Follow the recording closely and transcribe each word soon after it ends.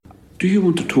Do you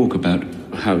want to talk about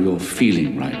how you're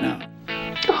feeling right now?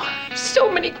 Oh,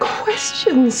 so many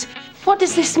questions. What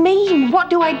does this mean? What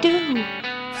do I do?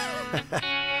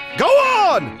 Go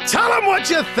on! Tell them what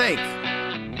you think!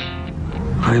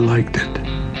 I liked it.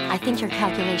 I think your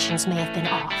calculations may have been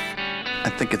off.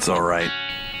 I think it's all right.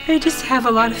 I just have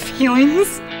a lot of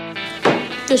feelings.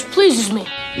 This pleases me.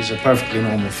 These are perfectly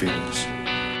normal feelings.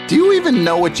 Do you even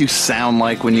know what you sound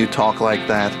like when you talk like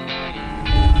that?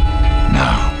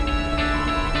 Now,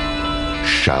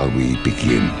 shall we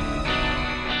begin?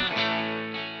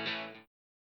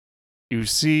 You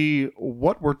see,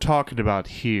 what we're talking about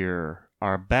here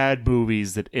are bad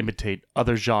movies that imitate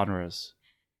other genres.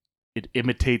 It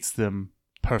imitates them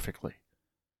perfectly.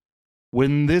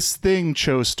 When this thing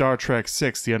chose Star Trek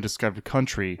VI, The Undiscovered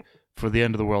Country, for the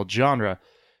end of the world genre,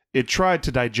 it tried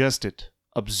to digest it,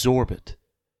 absorb it,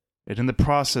 and in the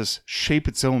process shape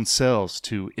its own cells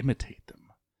to imitate them.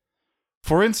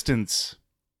 For instance,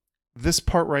 this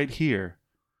part right here,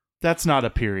 that's not a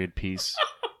period piece.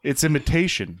 It's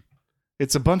imitation.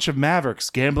 It's a bunch of mavericks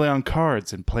gambling on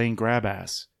cards and playing grab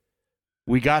ass.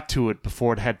 We got to it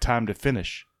before it had time to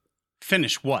finish.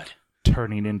 Finish what?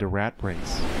 Turning into Rat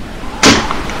Race.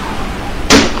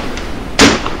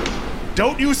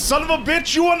 Don't you son of a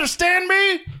bitch, you understand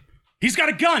me? He's got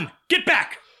a gun! Get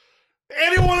back!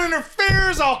 Anyone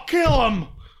interferes, I'll kill him!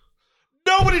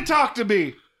 Nobody talk to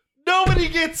me! Nobody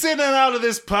gets in and out of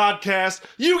this podcast.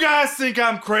 You guys think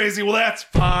I'm crazy. Well, that's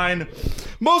fine.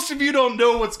 Most of you don't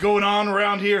know what's going on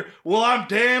around here. Well, I'm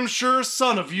damn sure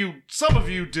some of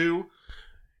you do.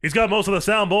 He's got most of the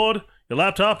soundboard, your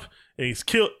laptop, and he's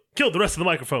killed the rest of the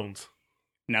microphones.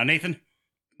 Now, Nathan,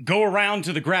 go around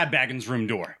to the Grabbaggins room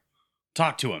door.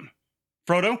 Talk to him.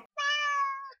 Frodo,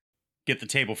 get the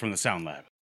table from the sound lab.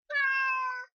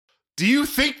 Do you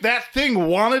think that thing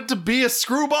wanted to be a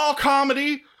screwball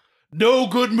comedy? No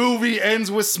good movie ends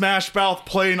with Smash Mouth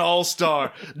playing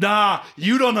All-Star. Nah,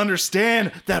 you don't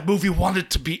understand. That movie wanted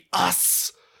to be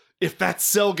us. If that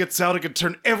cell gets out, it could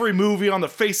turn every movie on the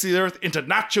face of the earth into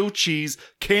nacho cheese,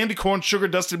 candy corn,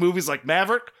 sugar-dusted movies like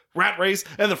Maverick, Rat Race,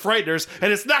 and The Frighteners,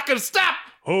 and it's not gonna stop!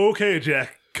 Okay,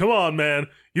 Jack. Come on, man.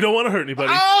 You don't want to hurt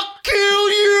anybody. I'll kill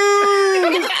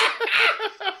you!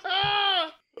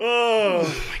 Oh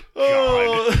my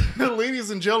God.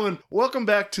 Ladies and gentlemen, welcome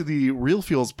back to the Real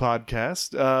Feels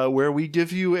podcast, where we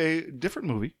give you a different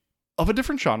movie of a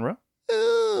different genre,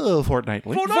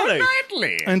 fortnightly.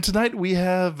 And tonight we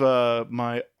have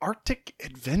my Arctic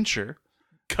Adventure.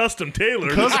 Custom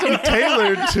tailored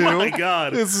to. Oh my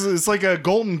God. It's like a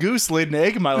golden goose laid an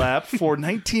egg in my lap for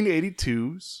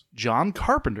 1982's John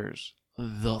Carpenter's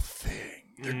The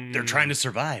Thing. They're trying to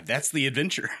survive. That's the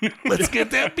adventure. Let's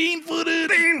get that bean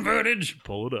footage.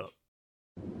 Pull it up.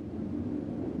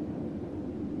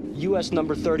 U.S.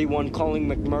 number 31 calling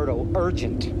McMurdo.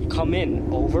 Urgent. Come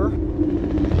in. Over.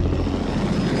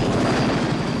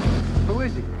 Who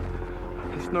is he?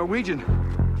 He's Norwegian.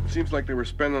 Seems like they were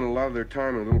spending a lot of their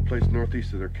time in a little place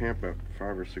northeast of their camp, about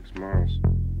 5 or 6 miles.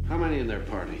 How many in their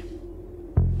party?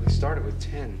 We started with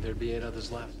 10. There'd be 8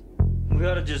 others left. We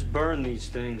ought to just burn these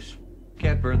things.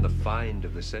 Can't burn the find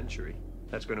of the century.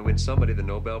 That's going to win somebody the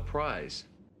Nobel Prize.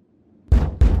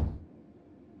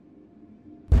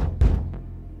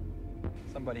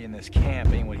 Somebody in this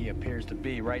camp ain't what he appears to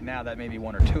be. Right now, that may be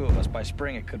 1 or 2 of us. By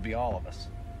spring, it could be all of us.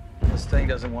 This thing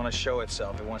doesn't want to show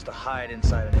itself. It wants to hide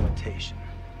inside an imitation.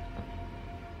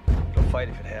 It'll fight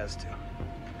if it has to.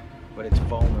 But it's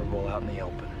vulnerable out in the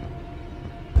open.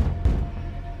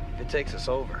 If it takes us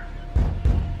over,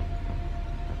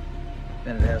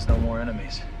 then it has no more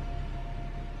enemies.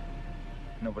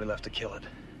 Nobody left to kill it.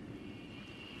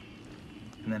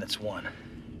 And then it's won.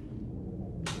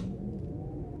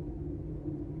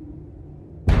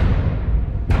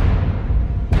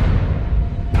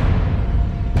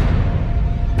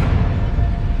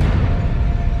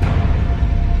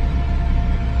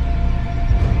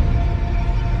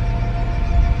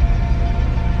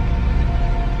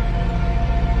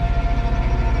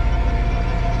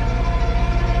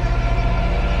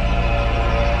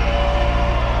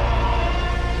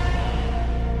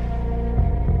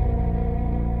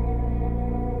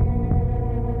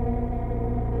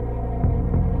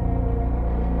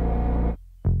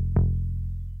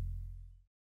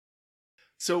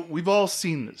 So we've all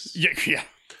seen this. Yeah.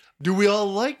 Do we all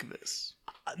like this?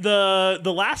 The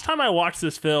last time I watched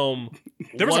this film,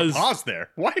 there was a pause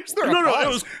there. Why is there a pause? No, it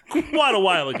was quite a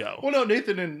while ago. Well, no,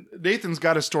 Nathan's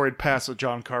got a storied past with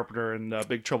John Carpenter and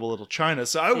Big Trouble in Little China,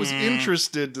 so I was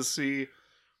interested to see,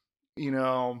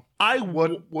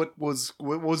 what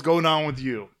was going on with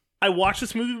you. I watched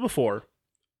this movie before,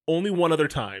 only one other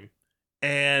time,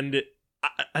 and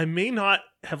I may not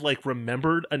have like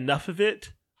remembered enough of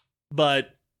it,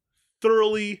 but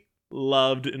thoroughly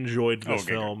loved, enjoyed this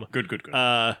film. Good.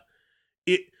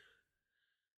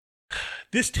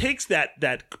 This takes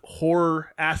that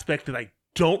horror aspect that I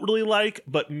don't really like,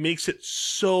 but makes it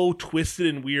so twisted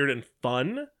and weird and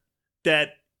fun that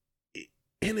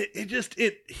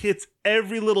it hits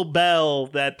every little bell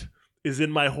that is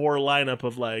in my horror lineup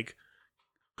of like,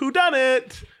 who done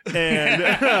it? And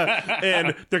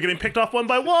and they're getting picked off one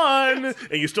by one, and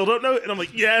you still don't know. And I'm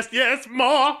like, yes,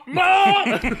 more.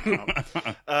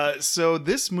 So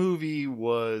this movie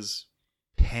was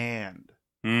panned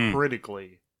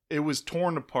critically. It was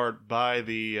torn apart by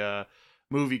the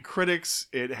movie critics.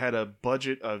 It had a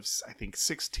budget of, I think,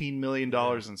 $16 million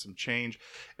and some change.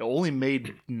 It only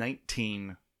made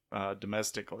 19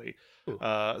 domestically.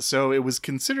 So it was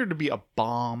considered to be a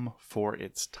bomb for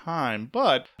its time.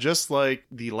 But just like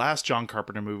the last John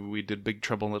Carpenter movie we did, Big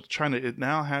Trouble in Little China, it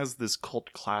now has this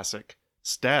cult classic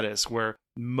status where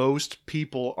most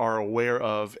people are aware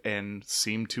of and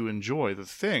seem to enjoy The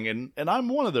Thing. And I'm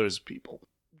one of those people.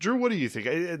 Drew, what do you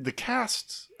think? The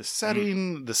cast, the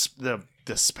setting, the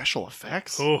special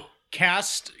effects?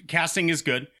 Casting is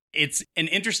good. It's an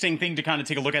interesting thing to kind of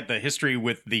take a look at the history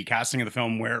with the casting of the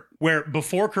film where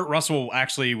before Kurt Russell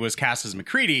actually was cast as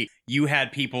MacReady, you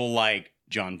had people like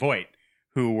Jon Voight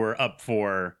who were up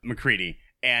for MacReady,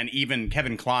 and even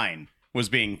Kevin Kline was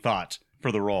being thought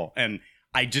for the role. And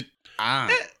I don't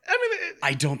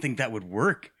think that would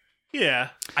work. Yeah,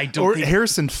 I don't. Or think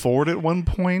Harrison Ford at one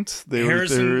point. They were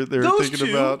thinking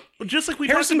about just like we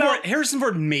Harrison talked about. Harrison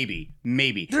Ford, maybe.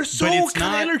 They're so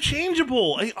kind of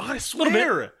interchangeable. I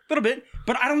swear, little bit.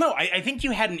 But I don't know. I think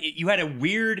you had a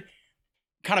weird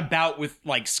kind of bout with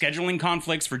like scheduling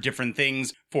conflicts for different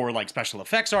things for like special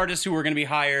effects artists who were going to be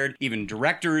hired, even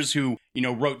directors who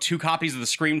wrote 2 copies of the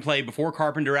screenplay before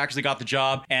Carpenter actually got the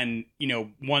job, and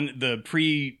the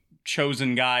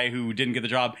pre-chosen guy who didn't get the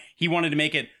job, he wanted to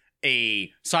make it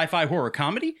a sci-fi horror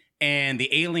comedy, and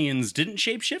the aliens didn't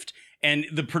shapeshift, and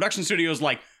the production studio was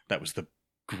like, that was the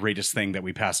greatest thing that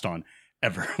we passed on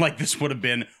ever. Like, this would have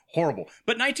been horrible.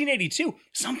 But 1982,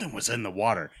 something was in the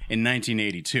water in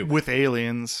 1982 with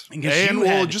aliens, and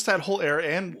just that whole era,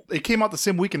 and it came out the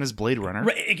same weekend as Blade Runner.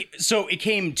 Right, so it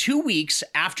came 2 weeks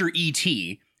after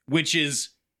E.T., which is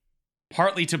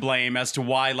partly to blame as to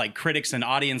why like critics and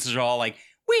audiences are all like,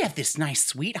 we have this nice,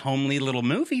 sweet, homely little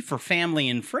movie for family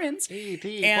and friends. And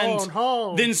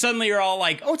then suddenly you're all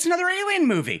like, oh, it's another alien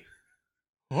movie.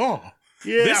 Oh,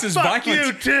 yeah, this is fuck violent.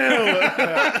 You too.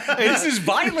 This is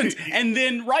violent. And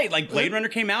then, like Blade Runner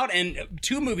came out, and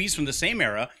 2 movies from the same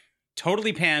era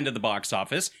totally panned at the box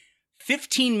office.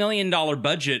 $15 million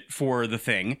budget for The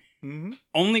Thing. Mm-hmm.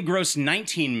 Only grossed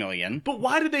 $19 million. But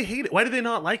why did they hate it? Why did they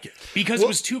not like it? Because it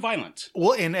was too violent.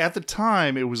 Well, and at the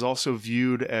time, it was also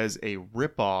viewed as a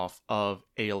ripoff of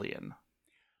Alien.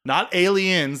 Not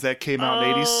Aliens that came out in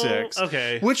 86.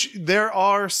 Okay. Which there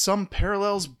are some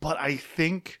parallels, but I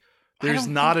think there's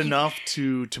not enough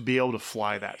to be able to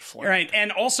fly that flag. Right.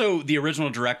 And also the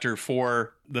original director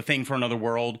for The Thing for Another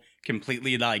World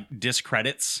completely like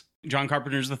discredits John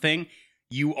Carpenter's The Thing.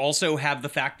 You also have the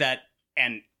fact that,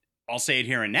 and I'll say it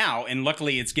here and now, and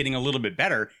luckily it's getting a little bit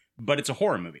better, but it's a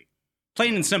horror movie.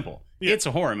 Plain and simple. Yeah. It's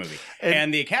a horror movie.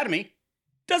 And the Academy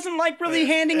doesn't like really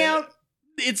handing out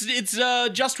it's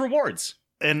just rewards.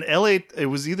 And it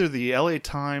was either the LA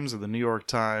Times or the New York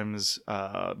Times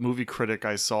movie critic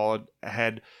I saw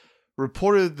had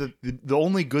reported that the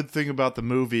only good thing about the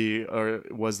movie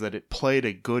was that it played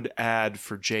a good ad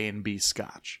for J&B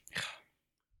Scotch.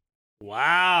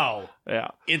 Wow. Yeah.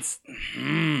 It's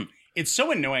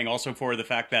so annoying also for the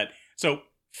fact that, so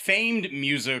famed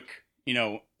music,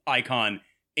 icon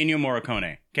Ennio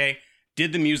Morricone, okay,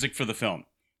 did the music for the film.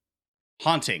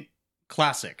 Haunting.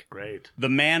 Classic. Great. The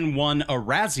man won a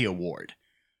Razzie Award,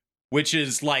 which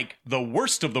is like the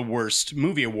worst of the worst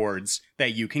movie awards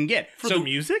that you can get. For the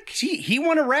music? He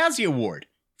won a Razzie Award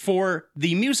for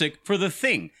the music for The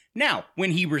Thing. Now,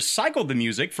 when he recycled the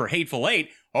music for Hateful Eight,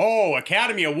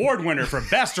 Academy Award winner for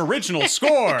Best Original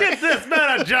Score. Get this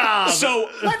man a job. So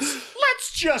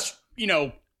let's just,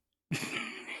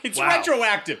 it's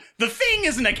retroactive. The Thing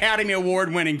is an Academy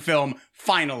Award winning film,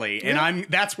 finally, and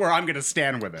that's where I'm going to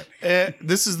stand with it.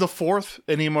 This is the 4th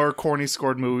Ennio Morricone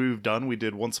scored movie we've done. We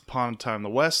did Once Upon a Time in the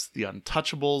West, The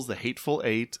Untouchables, The Hateful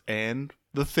Eight, and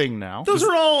The Thing now. Those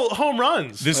are all home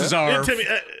runs. This is our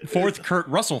 4th Kurt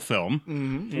Russell film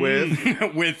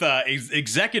with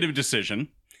executive decision,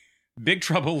 Big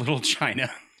Trouble Little China,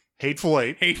 Hateful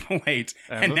Eight,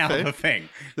 and now The Thing.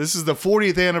 This is the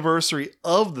 40th anniversary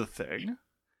of The Thing.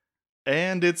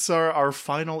 And it's our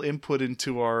final input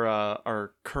into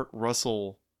our Kurt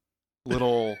Russell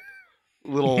little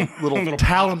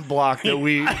talent block that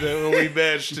we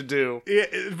managed to do. Yeah,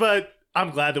 but I'm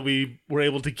glad that we were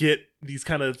able to get these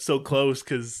kind of so close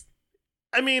because,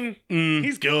 I mean,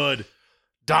 he's good.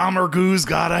 Dahmer Goo's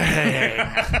gotta hang.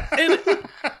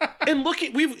 and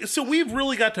we've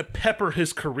really got to pepper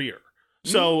his career.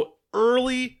 So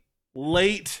early,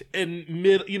 late, and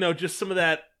mid, just some of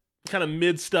that kind of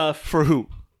mid stuff. For who?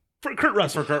 For Kurt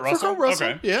Russell.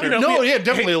 Okay. Yeah. Sure.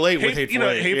 Definitely late with Hateful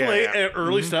Eight. Hateful Eight, and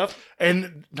early stuff. And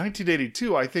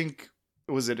 1982, I think,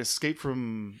 was it Escape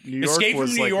from New York? Escape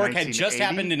from New York had just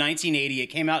happened in 1980. It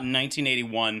came out in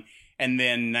 1981. And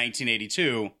then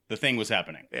 1982, The Thing was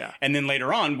happening. Yeah. And then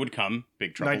later on would come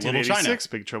Big Trouble in Little China. 1986,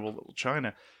 Big Trouble in Little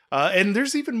China. And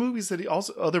there's even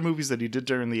other movies that he did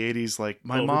during the 80s, like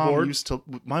my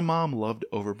mom loved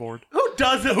Overboard. Who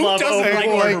doesn't love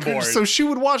Overboard? So she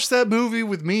would watch that movie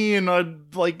with me, and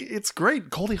it's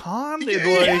great. Goldie Hawn, who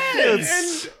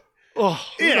doesn't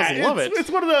love it?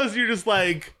 It's one of those you're just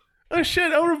like, oh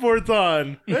shit, Overboard's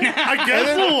on. I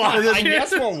guess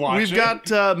we'll watch it. We've got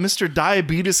Mr.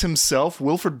 Diabetes himself,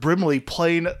 Wilford Brimley,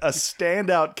 playing a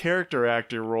standout character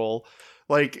actor role.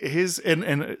 Like his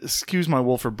and excuse my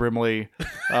Wilford Brimley,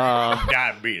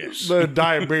 diabetes, the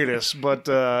diabetes, but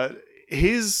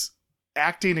his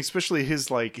acting, especially his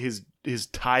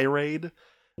tirade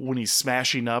when he's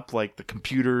smashing up like the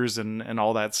computers and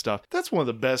all that stuff. That's one of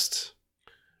the best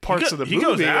parts of the movie.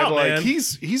 Goes out, man.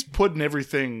 He's putting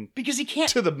everything because he can't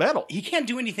to the metal. He can't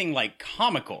do anything like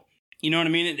comical. You know what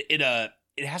I mean?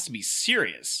 It has to be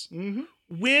serious. Mm-hmm.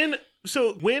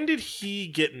 When did he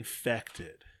get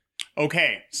infected?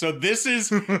 Okay, so this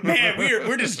is man,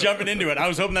 we're just jumping into it. I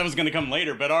was hoping that was going to come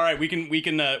later, but all right, we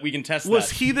can test that.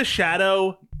 Was he the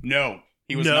Shadow? No,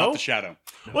 he was not the Shadow.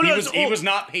 Well, he was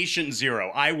not Patient Zero.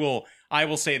 I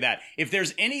will say that. If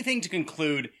there's anything to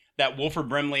conclude that Wilford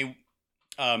Brimley,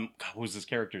 what was his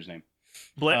character's name?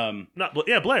 Blair,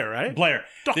 right? Blair,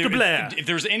 Dr. Blair. If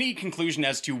there's any conclusion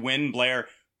as to when Blair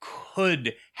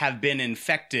could have been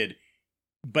infected,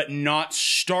 but not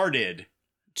started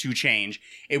to change,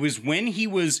 it was when he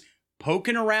was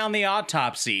poking around the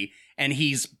autopsy and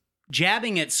he's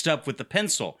jabbing at stuff with the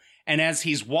pencil. And as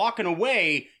he's walking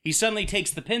away, he suddenly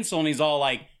takes the pencil and he's all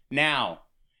like, now.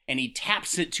 And he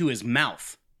taps it to his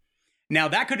mouth. Now,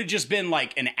 that could have just been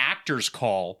like an actor's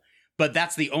call, but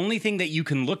that's the only thing that you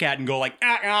can look at and go like,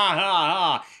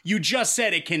 You just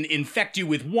said it can infect you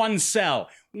with one cell.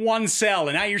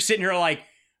 And now you're sitting here like,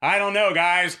 I don't know,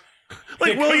 guys.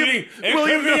 Like William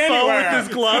Dafoe with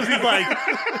his gloves, he's like,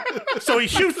 so he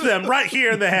shoots them right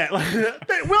here in the head. Like,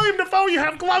 William Dafoe, you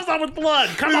have gloves on with blood.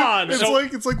 Come on.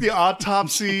 It's like the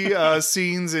autopsy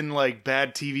scenes in like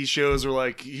bad TV shows, or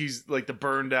like he's like the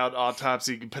burned out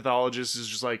autopsy pathologist is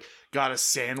just like got a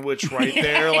sandwich right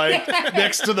there, like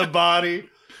next to the body.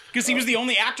 Because he was the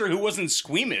only actor who wasn't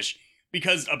squeamish.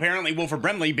 Because apparently Wilford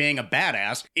Brimley, being a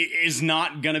badass, is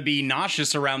not going to be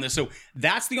nauseous around this. So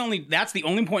that's the only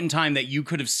point in time that you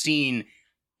could have seen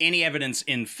any evidence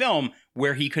in film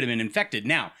where he could have been infected.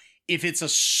 Now, if it's a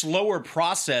slower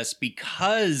process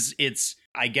because it's,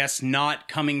 I guess, not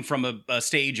coming from a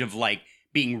stage of like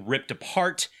being ripped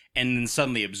apart and then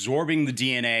suddenly absorbing the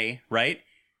DNA, right?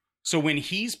 So when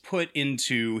he's put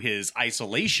into his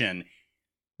isolation,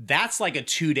 that's like a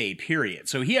 2-day period.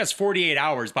 So he has 48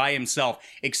 hours by himself,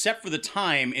 except for the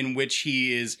time in which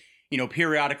he is,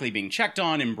 periodically being checked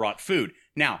on and brought food.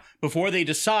 Now, before they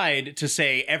decide to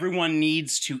say everyone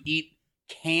needs to eat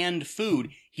canned food,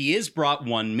 he is brought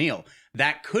one meal.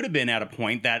 That could have been at a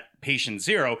point that patient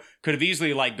zero could have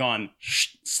easily like gone,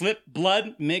 slip,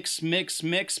 blood, mix,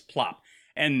 plop.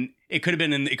 And it could have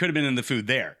been in the food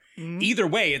there. Mm-hmm. Either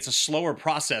way, it's a slower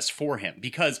process for him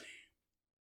because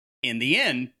in the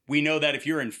end, we know that if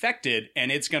you're infected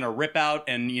and it's going to rip out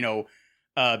and,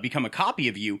 become a copy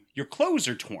of you, your clothes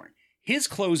are torn. His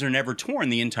clothes are never torn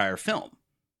the entire film.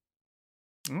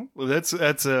 Well, that's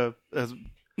a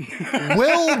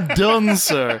well done,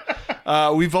 sir.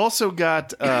 We've also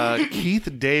got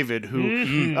Keith David,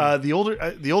 who the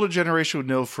older generation would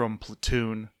know from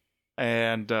Platoon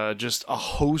and just a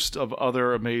host of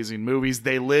other amazing movies.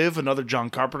 They Live, another John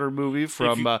Carpenter movie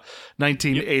from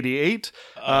 1988.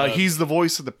 He's the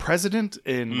voice of the president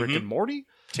in Rick and Morty.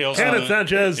 Tales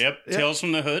Sanchez. Tales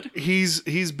from the Hood.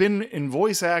 He's been in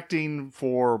voice acting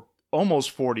for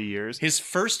almost 40 years. His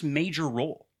first major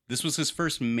role. This was his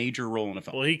first major role in a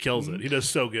film. Well, he kills it. He does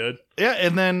so good. Yeah,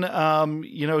 and then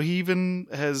he even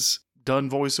has done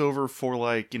voiceover for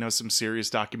like, some serious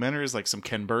documentaries, like some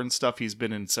Ken Burns stuff. He's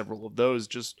been in several of those.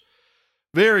 Just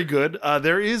Very good.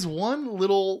 There is one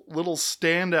little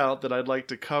standout that I'd like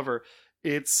to cover.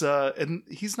 It's and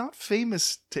he's not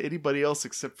famous to anybody else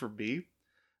except for me,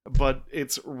 but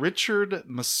it's Richard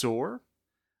Masur.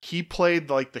 He played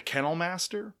like the Kennel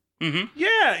Master. Mm-hmm.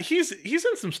 Yeah, he's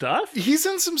in some stuff. He's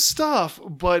in some stuff,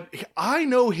 but I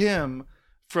know him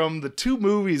from the two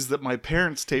movies that my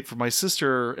parents taped for my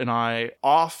sister and I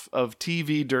off of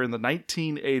TV during the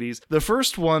 1980s. The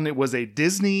first one, it was a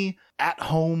Disney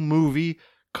at-home movie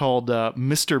called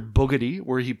Mr. Boogedy,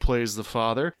 where he plays the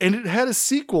father. And it had a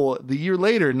sequel the year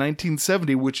later,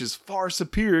 1970, which is far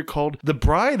superior, called The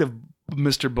Bride of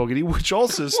Mr. Boogedy, which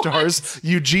also stars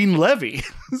Eugene Levy.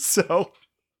 So...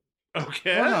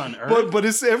 Okay. What on earth? But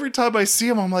it's every time I see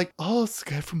him, I'm like, oh, it's the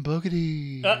guy from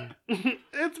Boogedy.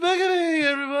 It's Boogedy,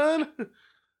 everyone.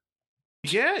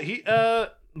 Yeah, he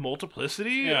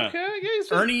Multiplicity. Yeah. Okay,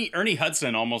 yeah, Ernie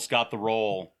Hudson almost got the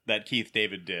role that Keith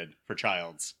David did for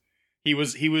Childs. He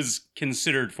was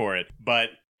considered for it, but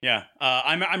yeah,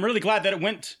 I'm really glad that it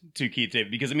went to Keith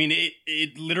David, because I mean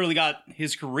it literally got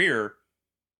his career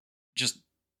just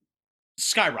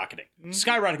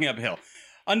skyrocketing uphill.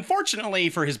 Unfortunately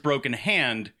for his broken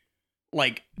hand,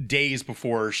 like days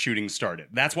before shooting started.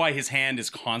 That's why his hand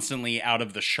is constantly out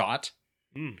of the shot.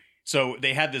 So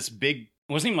they had this big,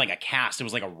 it wasn't even like a cast, it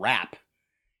was like a wrap.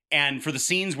 And for the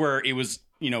scenes where it was,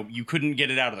 you couldn't get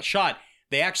it out of the shot,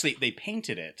 they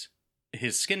painted it,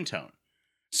 his skin tone.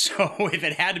 So if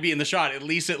it had to be in the shot, at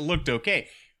least it looked okay.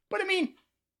 But I mean,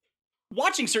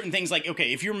 watching certain things like,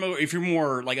 okay, if you're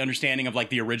more like understanding of like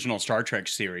the original Star Trek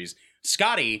series,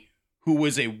 Scotty, who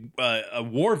was a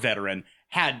war veteran,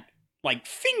 had like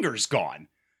fingers gone.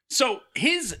 So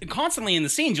his constantly in the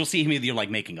scenes, you'll see him either like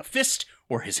making a fist,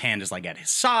 or his hand is like at his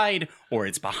side, or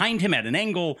it's behind him at an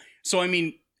angle. So I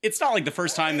mean, it's not like the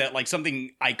first time that like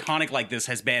something iconic like this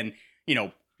has been,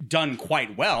 done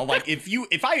quite well. Like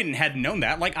if I hadn't known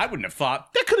that, like I wouldn't have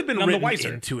thought that could have been none the written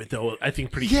wiser. into it though. I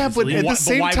think pretty yeah, easily. but at the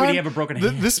same why time, would he have a broken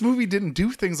hand? This movie didn't do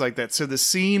things like that. So the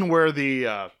scene where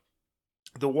the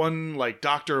one like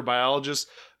doctor or biologist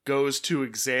goes to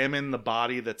examine the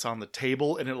body that's on the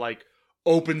table, and it like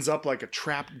opens up like a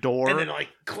trap door, and then like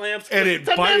clamps, and it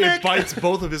bites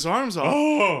both of his arms off.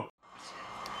 Oh,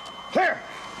 Clear!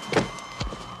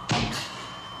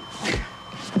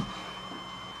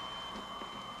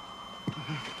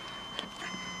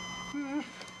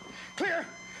 Clear!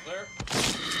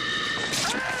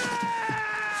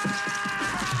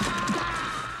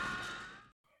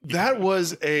 That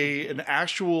was an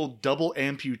actual double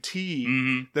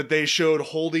amputee that they showed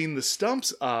holding the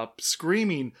stumps up,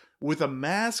 screaming with a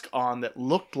mask on that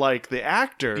looked like the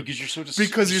actor. Because you're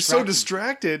so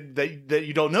distracted that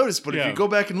you don't notice. But if you go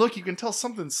back and look, you can tell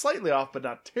something's slightly off, but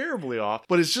not terribly off.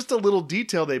 But it's just a little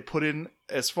detail they put in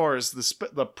as far as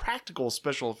the practical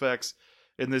special effects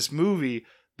in this movie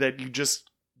that you just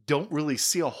don't really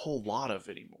see a whole lot of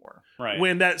anymore. Right.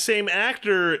 When that same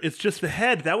actor, it's just the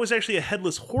head. That was actually a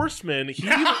headless horseman. He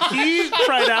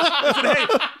tried out and said, "Hey,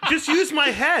 just use my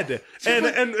head." And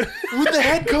when the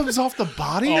head comes off the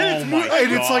body, and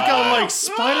it's like on like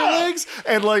spider legs,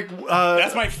 and like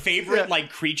that's my favorite like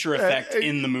creature effect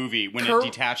in the movie when it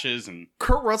detaches. And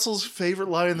Kurt Russell's favorite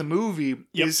line in the movie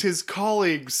is his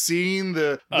colleague seeing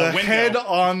the head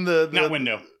on the not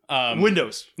window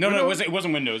windows. No, it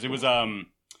wasn't windows. It was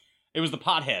the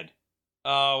pothead.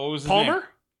 What was his Palmer? name?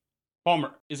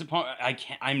 Palmer. Is it Palmer?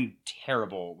 I'm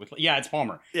terrible with. Yeah, it's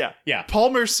Palmer. Yeah.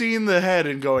 Palmer seeing the head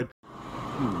and going,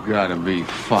 "You gotta be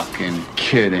fucking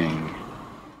kidding."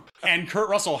 And Kurt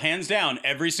Russell, hands down,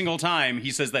 every single time he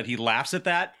says that, he laughs at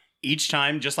that each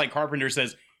time, just like Carpenter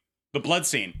says, the blood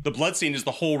scene. The blood scene is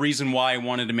the whole reason why I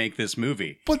wanted to make this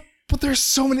movie. But there's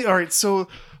so many. All right, so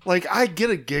like I get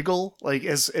a giggle, like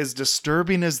as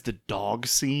disturbing as the dog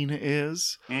scene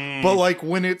is, but like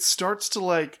when it starts to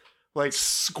like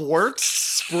squirt,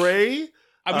 spray.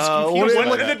 I was confused.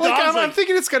 I'm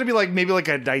thinking it's got to be like maybe like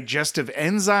a digestive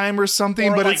enzyme or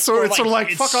something, but it's sort of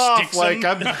like fuck off. Like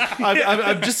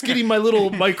I'm just getting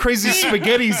my crazy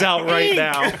spaghettis out right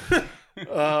now.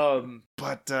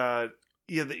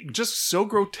 Just so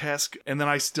grotesque, and then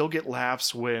I still get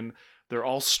laughs when they're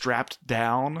all strapped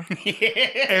down,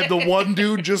 and the one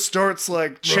dude just starts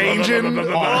like changing.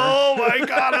 Oh my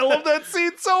god, I love that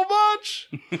scene so much.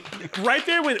 Right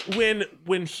there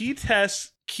when he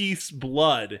tests Keith's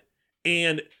blood,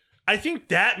 and I think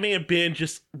that may have been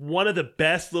just one of the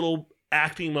best little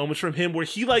acting moments from him, where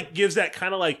he like gives that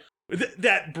kind of like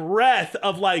that breath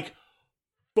of like,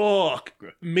 fuck,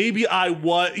 maybe I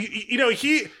was,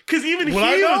 because even would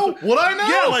I know?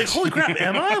 Yeah, like, holy crap,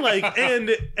 am I? Like, and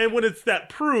when it's that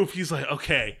proof, he's like,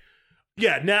 okay,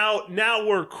 yeah, now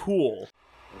we're cool.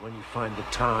 When you find the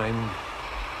time,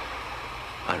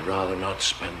 I'd rather not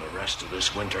spend the rest of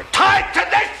this winter tied to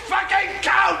this fucking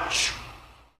couch!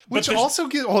 Which also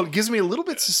gives me a little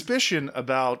bit suspicion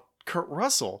about Kurt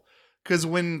Russell. Because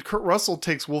when Kurt Russell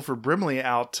takes Wilford Brimley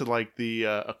out to like the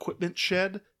equipment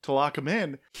shed to lock him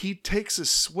in, he takes a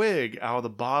swig out of the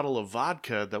bottle of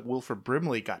vodka that Wilford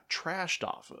Brimley got trashed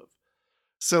off of.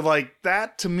 So like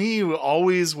that to me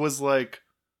always was like,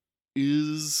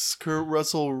 is Kurt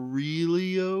Russell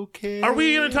really okay? Are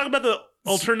we going to talk about the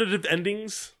alternative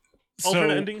endings?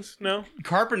 Alternate endings? No?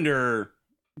 Carpenter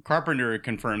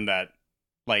confirmed that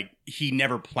like he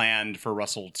never planned for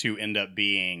Russell to end up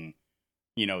being,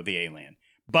 the alien.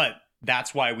 But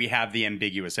that's why we have the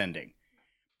ambiguous ending.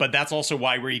 But that's also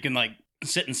why where you can like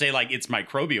sit and say like it's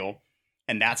microbial,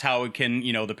 and that's how it can,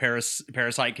 the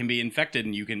parasite can be infected,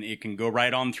 and it can go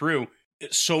right on through.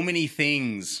 So many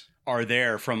things are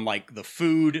there, from like the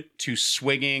food to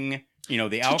swigging,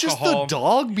 the alcohol. Just the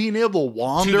dog being able to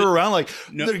wander around, like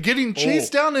they're getting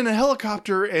chased down in a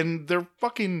helicopter and they're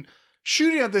fucking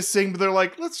shooting at this thing, but they're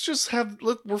like,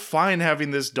 we're fine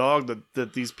having this dog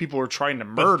that these people are trying to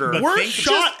murder. But worst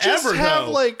shot ever,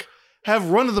 have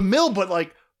run of the mill, but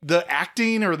like the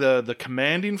acting or the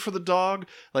commanding for the dog,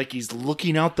 like he's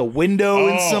looking out the window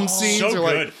in some scenes, so or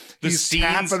like good. he's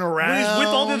tapping around. When he's with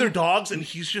all the other dogs and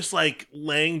he's just like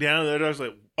laying down, and the other dog's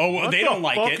like, what they don't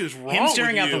like it. Him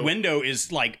staring out you? the window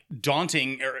is like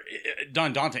daunting.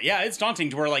 Daunting. Yeah, it's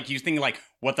daunting to where like you think like,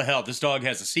 what the hell? This dog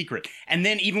has a secret. And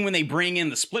then even when they bring in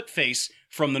the split face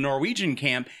from the Norwegian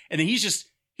camp, and then he's just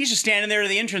standing there at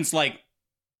the entrance like,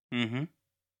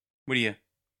 what do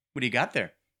you got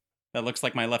there? That looks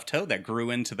like my left toe that grew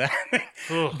into that.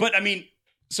 But I mean,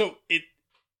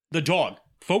 the dog.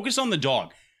 Focus on the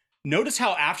dog. Notice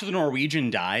how after the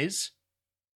Norwegian dies,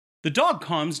 the dog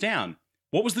calms down.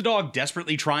 What was the dog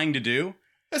desperately trying to do?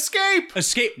 Escape!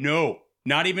 No,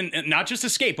 not just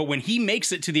escape, but when he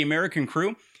makes it to the American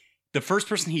crew, the first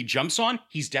person he jumps on,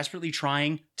 he's desperately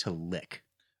trying to lick.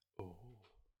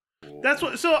 That's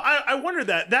what. So I wonder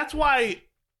that. That's why.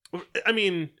 I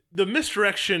mean, the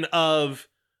misdirection of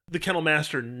the Kennel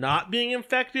Master not being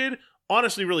infected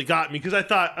honestly really got me, because I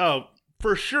thought, oh,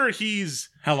 for sure he's.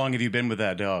 How long have you been with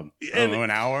that dog?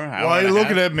 An hour? Why are you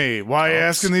looking at me? Why are you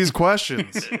asking these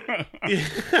questions?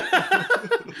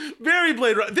 Very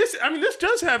Blade Runner. This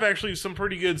does have actually some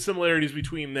pretty good similarities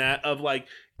between that of like,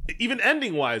 even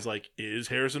ending wise, like, is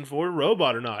Harrison Ford a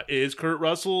robot or not? Is Kurt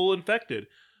Russell infected?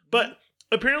 But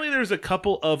apparently there's a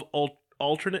couple of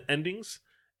alternate endings,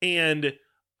 and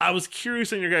I was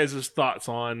curious on your guys' thoughts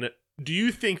on, do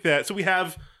you think that, so we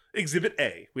have Exhibit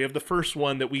A. We have the first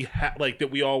one that we that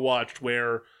we all watched,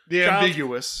 where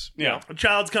ambiguous.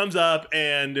 Childs comes up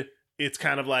and it's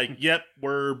kind of like, yep,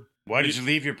 Why did you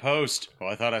leave your post? Oh,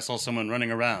 I thought I saw someone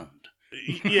running around.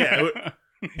 Yeah,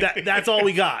 that's all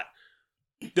we got.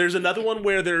 There's another one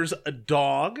where there's a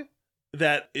dog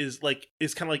that is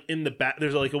kind of like in the back.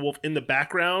 There's like a wolf in the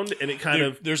background, and it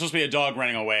there's supposed to be a dog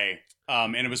running away.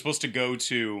 And it was supposed to go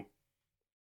to.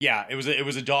 Yeah, it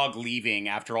was a dog leaving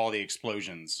after all the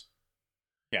explosions.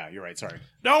 Yeah, you're right. Sorry.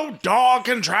 No dog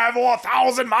can travel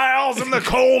 1,000 miles in the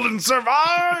cold and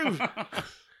survive.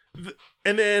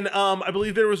 And then I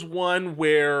believe there was one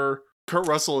where Kurt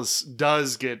Russell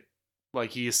does get, like,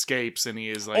 he escapes and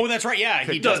he is like. Oh, that's right. Yeah,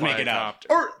 he does make it out.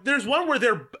 Or there's one where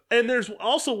there's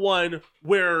also one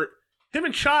where him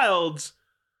and Childs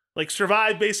like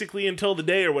survive basically until the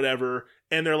day or whatever,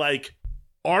 and they're like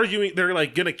arguing. They're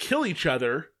like gonna kill each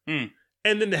other.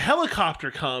 And then the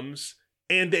helicopter comes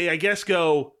and they, I guess,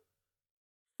 go,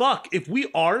 fuck, if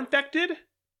we are infected,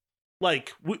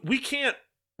 like we can't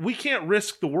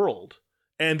risk the world.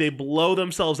 And they blow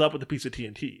themselves up with a piece of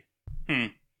TNT.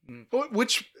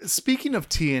 Which, speaking of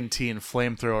TNT and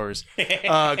flamethrowers,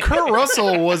 Kurt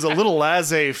Russell was a little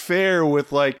laissez-faire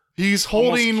with, like, he's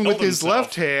holding with his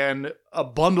left hand a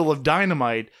bundle of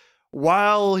dynamite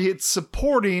while it's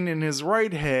supporting in his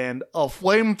right hand a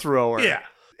flamethrower. Yeah.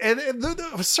 And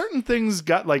certain things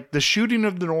got, like, the shooting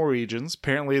of the Norwegians,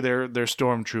 apparently they're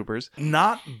stormtroopers,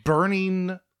 not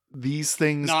burning these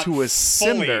things Not to a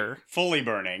cinder. Fully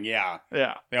burning, yeah.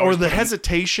 Yeah. Or the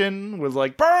hesitation with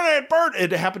like, burn it.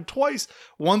 It happened twice.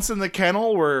 Once in the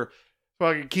kennel where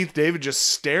fucking Keith David just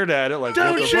stared at it like,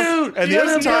 don't shoot! And the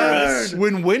other time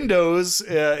when Windows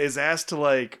is asked to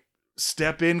like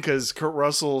step in because Kurt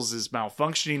Russell's is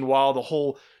malfunctioning while the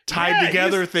whole tied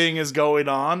together thing is going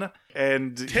on.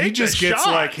 And he just gets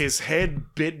like his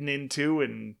head bitten into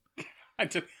and...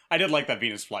 I did like that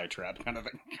Venus flytrap kind of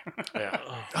thing. Yeah.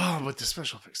 Oh, but the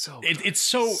special effects it's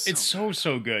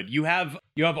so good. You have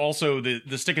also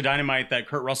the stick of dynamite that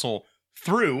Kurt Russell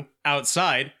threw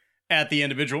outside, at the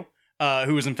individual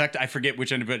who was infected. I forget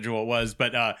which individual it was,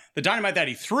 but the dynamite that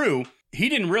he threw, he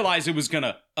didn't realize it was going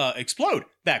to explode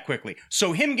that quickly.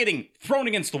 So him getting thrown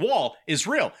against the wall is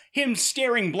real. Him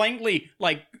staring blankly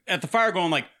like at the fire going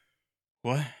like,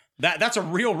 what? That's a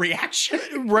real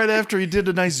reaction. Right after he did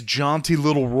a nice jaunty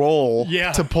little roll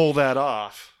to pull that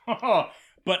off.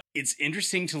 But it's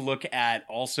interesting to look at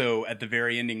also at the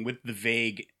very ending with the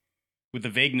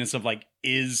vagueness of like,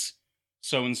 is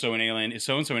so-and-so an alien? Is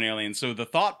so-and-so an alien? So the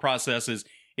thought process is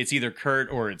it's either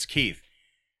Kurt or it's Keith.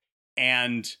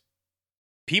 And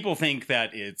people think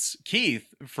that it's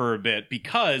Keith for a bit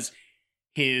because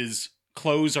his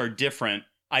clothes are different.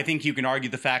 I think you can argue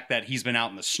the fact that he's been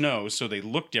out in the snow, so they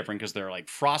look different because they're like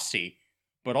frosty.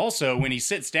 But also when he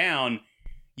sits down,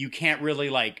 you can't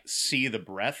really like see the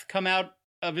breath come out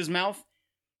of his mouth.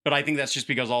 But I think that's just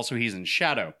because also he's in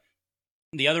shadow.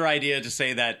 The other idea to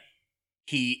say that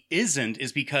he isn't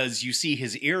is because you see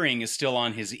his earring is still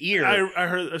on his ear.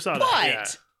 I saw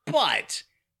that. But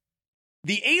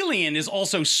the alien is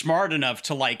also smart enough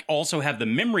to like also have the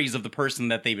memories of the person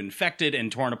that they've infected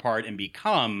and torn apart and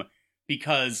become,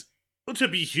 because to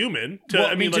be human.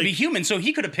 To be human, so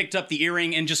he could have picked up the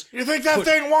earring and just. You think that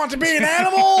thing wants to be an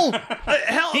animal?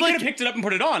 Hell, he could have picked it up and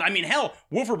put it on. I mean, hell,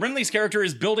 Wilford Brimley's character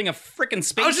is building a freaking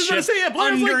spaceship I was just gonna say,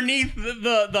 underneath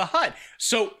the hut.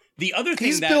 So the other thing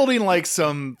he's building like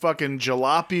some fucking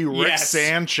jalopy Rick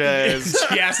Sanchez.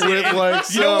 Yes, with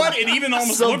like you know what? It even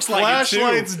almost some looks like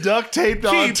flashlights duct taped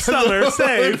onto Keep Summer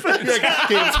safe.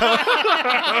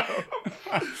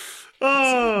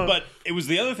 But it was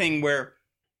the other thing where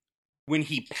when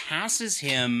he passes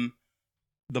him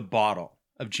the bottle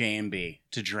of J&B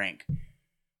to drink,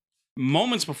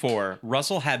 moments before,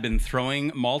 Russell had been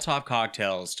throwing Molotov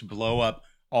cocktails to blow up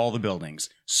all the buildings.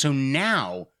 So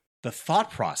now the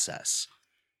thought process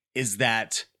is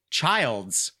that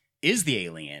Childs is the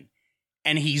alien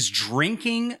and he's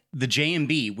drinking the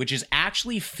J&B, which is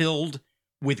actually filled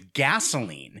with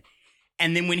gasoline.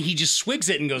 And then when he just swigs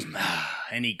it and goes,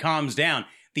 and he calms down,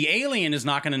 the alien is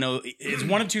not going to know. It's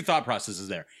one of two thought processes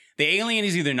there. The alien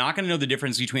is either not going to know the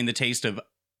difference between the taste of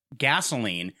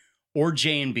gasoline or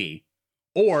J&B,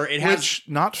 or it has... Which,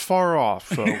 not far off,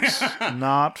 folks.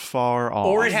 Not far off.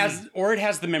 Or it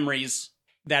has the memories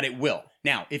that it will.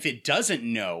 Now, if it doesn't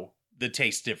know the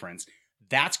taste difference,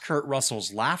 that's Kurt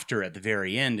Russell's laughter at the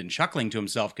very end and chuckling to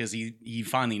himself because he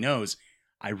finally knows,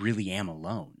 I really am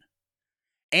alone.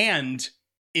 And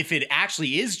if it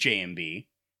actually is J&B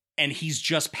and he's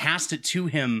just passed it to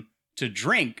him to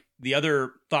drink, the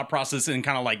other thought process and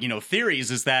kind of like,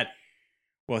 theories is that,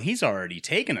 well, he's already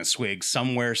taken a swig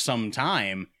somewhere,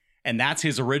 sometime, and that's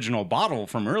his original bottle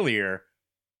from earlier.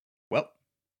 Well,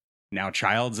 now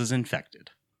Childs is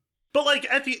infected. But like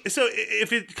so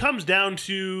if it comes down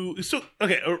to,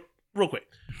 real quick,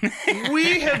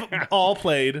 we have all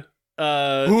played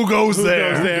Who Goes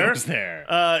There?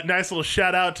 Nice little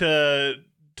shout out to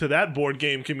that board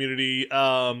game community.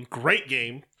 Great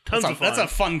game. Tons of fun. That's a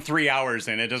fun 3 hours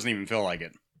and it doesn't even feel like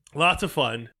it. Lots of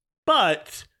fun.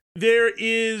 But there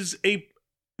is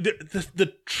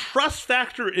the trust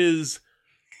factor is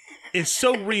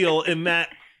so real in that,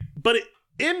 but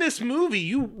in this movie,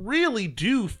 you really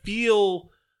do feel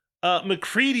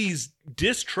McCready's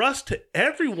distrust to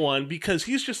everyone because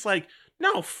he's just like,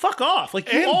 no, fuck off. Like,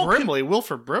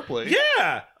 Wilford Brimley.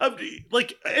 Yeah.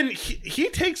 And he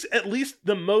takes at least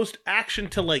the most action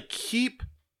to like keep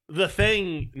the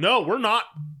thing. No, we're not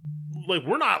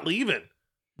leaving.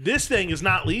 This thing is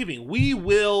not leaving. We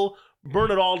will burn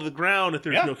it all to the ground if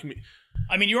there's no community.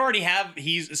 I mean, you already have,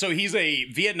 he's a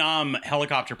Vietnam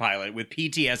helicopter pilot with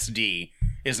PTSD,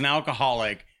 is an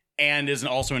alcoholic, and is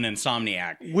also an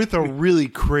insomniac. With a really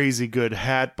crazy good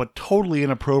hat, but totally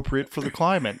inappropriate for the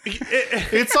climate.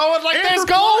 It's always like, there's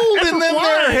gold in them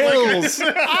there hills.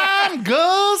 I'm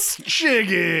Gus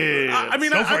Chiggins. I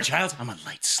mean, go for it, Childs. I'm a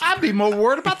light sleeper. I'd be more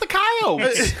worried about the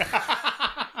coyotes.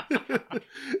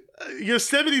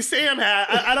 Yosemite Sam hat.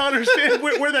 I don't understand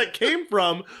where that came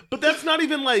from, but that's not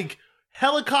even like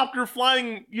helicopter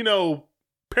flying,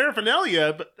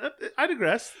 paraphernalia, but I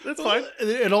digress. That's fine.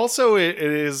 And also, it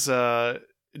is.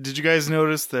 Did you guys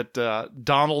notice that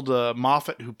Donald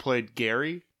Moffat, who played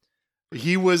Gary,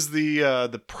 he was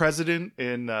the president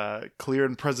in Clear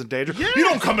and Present Danger? Yeah. You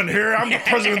don't come in here. I'm the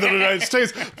president of the United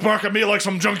States. Bark at me like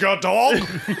some junkyard dog.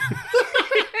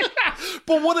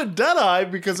 But what a deadeye,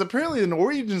 because apparently the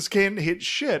Norwegians can't hit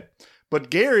shit. But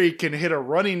Gary can hit a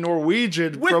running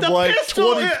Norwegian from like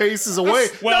pistol, 20 paces away.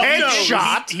 Well,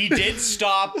 headshot. He did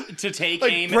stop to take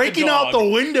like aim breaking at the out dog, the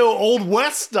window, Old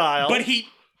West style. But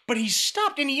he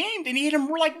stopped and he aimed and he hit him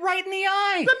like right in the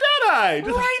eye. The dead eye.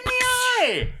 Right in the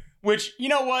eye. Which, you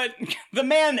know what? The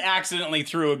man accidentally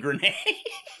threw a grenade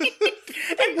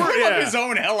and blew up his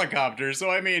own helicopter. So,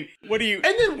 I mean, what are you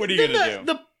going to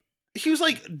do? He was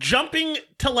like jumping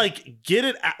to like get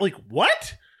it out. Like,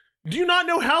 what? Do you not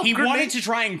know how he wanted to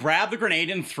try and grab the grenade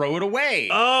and throw it away?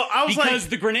 Oh, I was because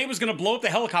the grenade was going to blow up the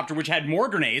helicopter, which had more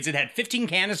grenades. It had 15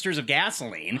 canisters of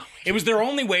gasoline. It was their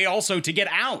only way also to get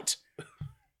out.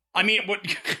 I mean, what do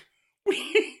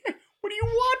you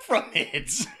want from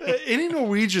it? Any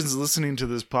Norwegians listening to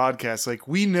this podcast, like,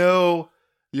 we know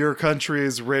your country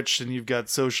is rich and you've got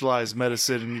socialized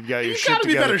medicine and you've got your shit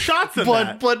together. Be better shots than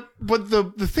that. But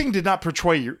the thing did not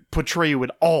portray you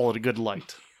at all in a good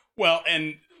light. Well,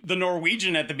 and the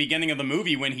Norwegian at the beginning of the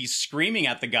movie, when he's screaming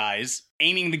at the guys,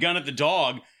 aiming the gun at the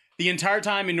dog, the entire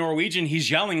time in Norwegian,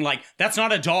 he's yelling like, "That's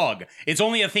not a dog. It's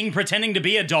only a thing pretending to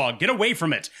be a dog. Get away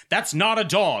from it. That's not a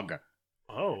dog."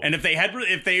 Oh. And if they had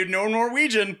known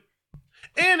Norwegian,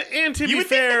 and to you be would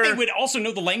fair, think that they would also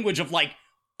know the language of like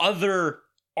other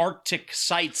Arctic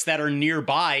sites that are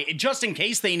nearby, just in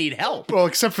case they need help. Well,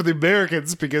 except for the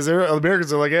Americans, because the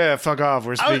Americans are like, "Yeah, fuck off.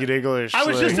 We're speaking English." I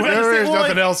was like, just about to say, there's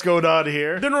nothing else going on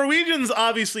here. The Norwegians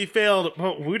obviously failed.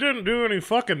 But we didn't do any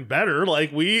fucking better.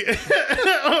 Like we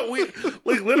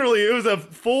like literally, it was a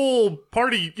full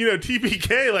party.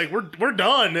 TPK. Like we're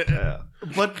done. Yeah.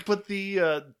 But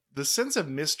the sense of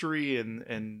mystery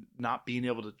and not being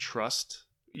able to trust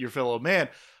your fellow man,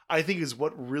 I think, is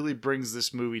what really brings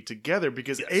this movie together,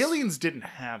 because Aliens didn't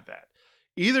have that.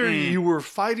 Either you were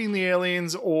fighting the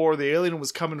aliens or the alien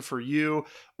was coming for you,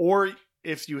 or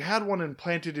if you had one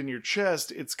implanted in your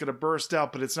chest, it's going to burst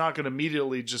out, but it's not going to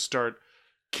immediately just start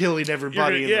killing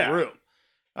everybody in the room.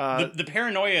 The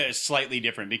paranoia is slightly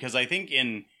different, because I think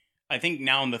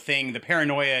now in The Thing, the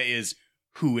paranoia is,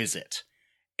 who is it?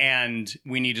 And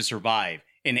we need to survive.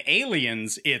 In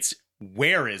Aliens, it's,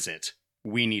 where is it?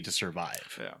 We need to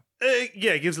survive. Yeah.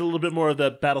 It gives it a little bit more of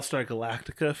the Battlestar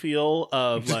Galactica feel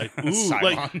of like, ooh,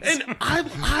 like, and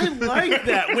I like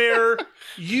that, where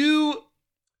you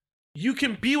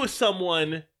can be with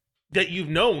someone that you've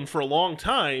known for a long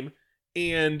time,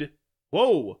 and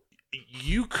whoa,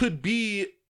 you could be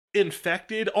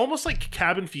infected, almost like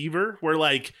cabin fever, where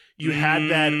like you had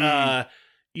that,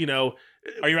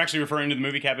 Are you actually referring to the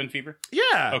movie Cabin Fever?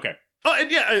 Yeah. Okay. Oh,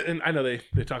 and I know they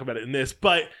talk about it in this,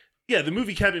 but yeah, the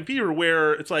movie Cabin Fever,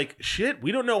 where it's like, shit,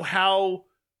 we don't know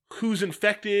who's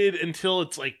infected until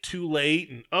it's like too late,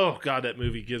 and oh god, that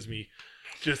movie gives me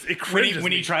just it cringes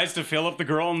when me. He tries to fill up the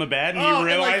girl in the bed, and he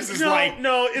realizes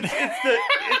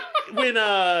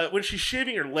when she's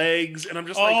shaving her legs, and I'm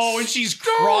just like, and she's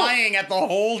crying at the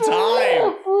whole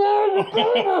time.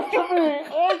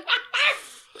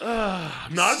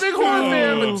 I'm not a big horror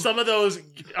fan, but some of those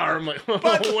are like, well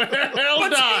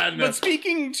done. But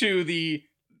speaking to the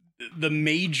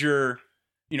major,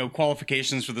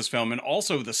 qualifications for this film, and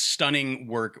also the stunning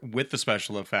work with the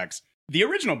special effects, the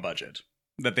original budget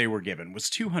that they were given was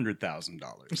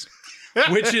 $200,000,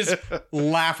 which is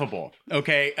laughable.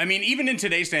 Okay, I mean, even in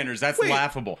today's standards, that's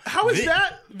laughable. How is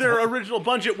that their original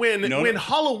budget when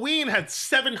Halloween had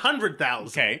 $700,000?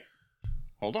 Okay,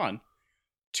 hold on.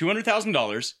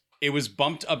 $200,000. It was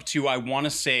bumped up to, I want to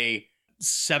say,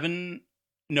 5.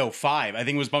 I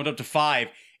think it was bumped up to 5.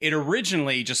 It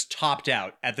originally just topped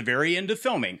out at the very end of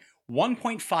filming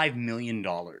 $1.5 million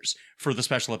for the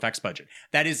special effects budget.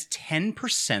 That is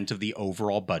 10% of the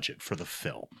overall budget for the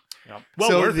film. Yep. Well,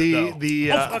 so worth it,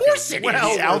 of course it is.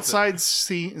 The outside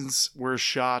scenes were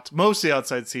shot. Most of the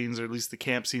outside scenes, or at least the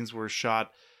camp scenes, were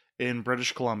shot in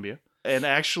British Columbia. And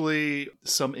actually,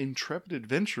 some intrepid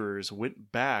adventurers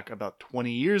went back about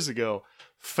 20 years ago,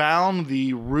 found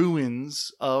the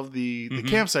ruins of the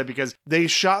campsite, because they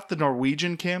shot the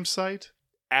Norwegian campsite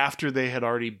after they had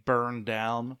already burned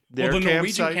down their campsite.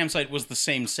 Norwegian campsite was the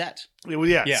same set.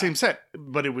 Same set,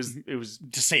 but it was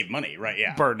to save money, right?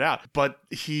 Yeah, burned out. But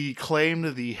he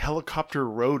claimed the helicopter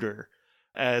rotor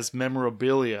as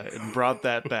memorabilia and brought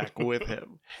that back with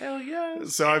him. Hell yeah!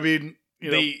 So I mean,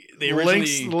 they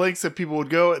originally links that people would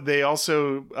go. They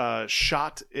also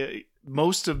shot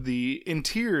most of the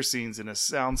interior scenes in a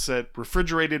sound set,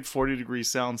 refrigerated 40-degree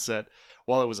sound set,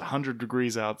 while it was 100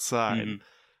 degrees outside.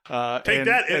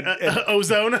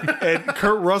 Ozone. And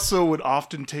Kurt Russell would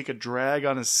often take a drag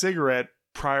on his cigarette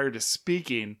prior to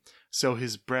speaking, so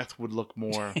his breath would look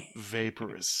more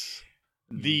vaporous.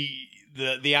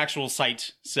 The actual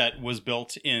site set was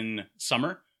built in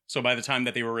summer, so by the time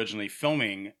that they were originally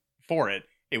filming for it,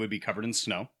 it would be covered in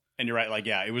snow. And you're right,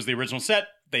 it was the original set.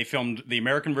 They filmed the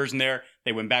American version there.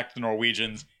 They went back to the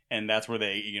Norwegians, and that's where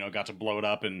they, got to blow it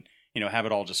up and, have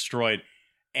it all destroyed.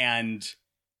 And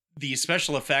the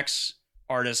special effects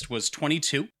artist was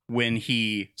 22 when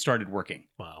he started working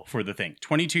for The Thing.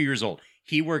 22 years old.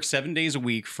 He worked 7 days a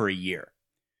week for a year.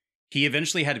 He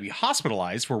eventually had to be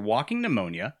hospitalized for walking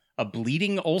pneumonia, a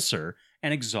bleeding ulcer,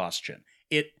 and exhaustion.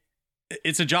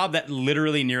 It's a job that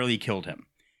literally nearly killed him.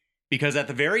 Because at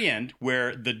the very end,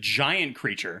 where the giant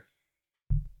creature,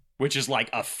 which is like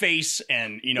a face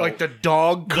and, you know... Like the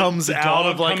dog comes out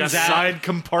of like a side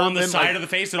compartment. On the side of the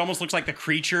face, it almost looks like the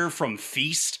creature from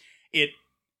Feast.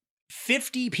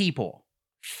 50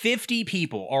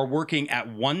 people are working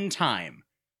at one time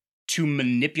to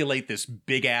manipulate this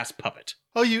big-ass puppet.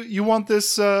 Oh, you want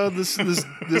this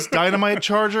this dynamite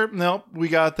charger? No, we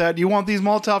got that. You want these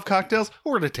Molotov cocktails?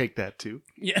 We're going to take that too.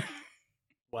 Yeah.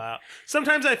 Wow.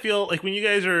 Sometimes I feel like when you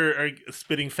guys are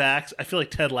spitting facts, I feel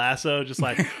like Ted Lasso, just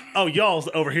like, oh, y'all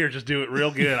over here just do it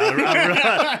real good.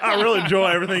 I really enjoy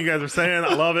everything you guys are saying.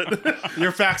 I love it.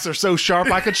 Your facts are so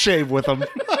sharp, I could shave with them.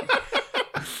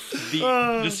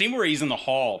 The scene where he's in the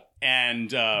hall and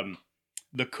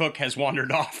the cook has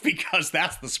wandered off because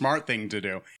that's the smart thing to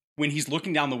do. When he's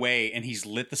looking down the way and he's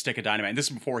lit the stick of dynamite, and this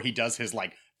is before he does his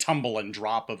like tumble and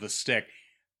drop of the stick,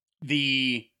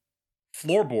 the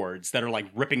floorboards that are like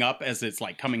ripping up as it's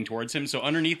like coming towards him. So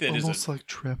underneath it almost like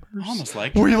Tremors. Almost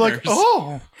like Were you Tremors. like,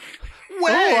 oh,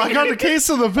 I got a case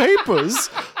of the vapors.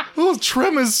 Oh,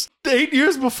 Tremors 8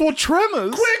 years before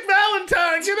Tremors. Quick,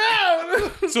 Valentine, get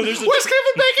out! So there's where's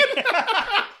Kevin Bacon?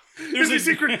 There's a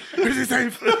secret. Where's his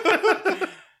safe?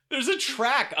 There's a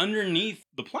track underneath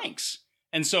the planks.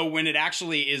 And so when it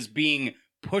actually is being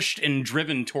pushed and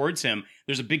driven towards him,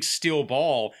 there's a big steel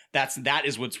ball that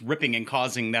is what's ripping and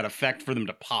causing that effect for them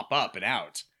to pop up and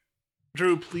out.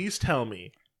 Drew, please tell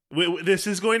me. This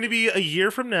is going to be a year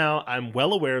from now. I'm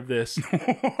well aware of this.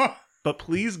 But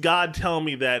please, God, tell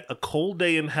me that A Cold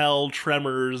Day in Hell,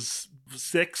 Tremors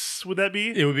 6, would that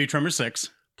be? It would be Tremors 6.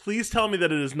 Please tell me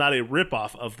that it is not a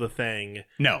ripoff of The Thing.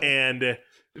 No. And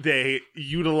they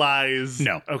utilize...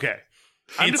 No. Okay.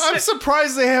 I'm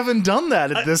surprised they haven't done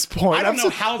that at this point. I don't know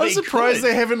how they I'm surprised could.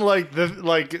 they haven't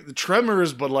like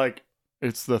Tremors, but like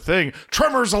it's The Thing.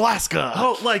 Tremors, Alaska.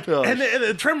 Oh, like and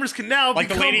the Tremors can now like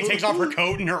become... the lady takes off her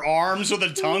coat and her arms with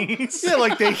the tongues. Yeah,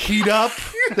 like they heat up.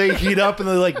 They heat up and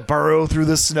they like burrow through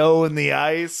the snow and the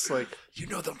ice. Like, you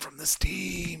know them from the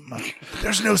steam.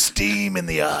 There's no steam in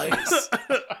the ice.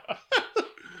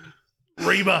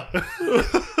 Reba.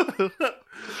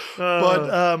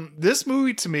 But this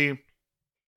movie to me,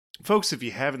 folks, if you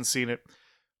haven't seen it,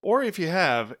 or if you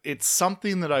have, it's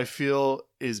something that I feel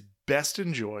is best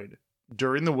enjoyed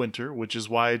during the winter, which is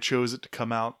why I chose it to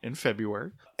come out in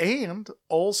February, and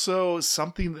also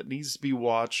something that needs to be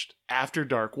watched after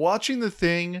dark. Watching The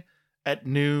Thing at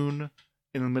noon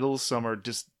in the middle of summer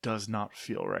just does not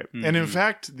feel right. Mm-hmm. And in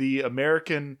fact, the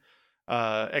American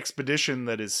expedition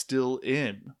that is still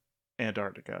in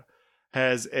Antarctica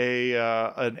has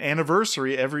an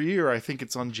anniversary every year. I think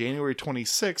it's on January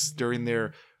 26th during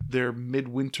their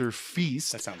midwinter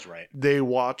feast. That sounds right. They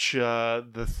watch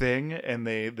The Thing and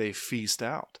they feast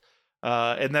out.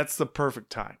 And that's the perfect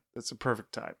time. That's a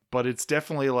perfect time. But it's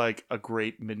definitely like a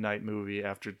great midnight movie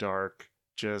after dark.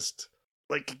 Just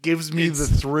like it gives me the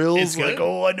thrills. Like,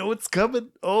 oh, I know it's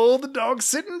coming. Oh, the dog's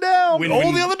sitting down. The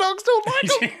other dogs don't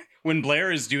like him. When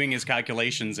Blair is doing his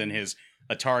calculations in his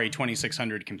Atari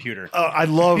 2600 computer. I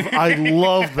love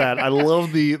that. I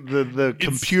love the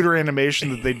computer animation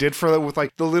that they did for that with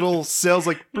like the little cells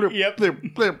like blip, yep. blip,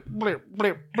 blip, blip,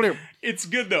 blip, blip. It's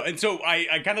good though. And so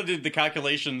I kind of did the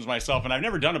calculations myself, and I've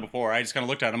never done it before. I just kind of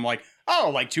looked at it. I'm like, oh,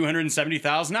 like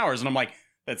 270,000 hours. And I'm like,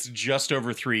 that's just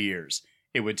over 3 years.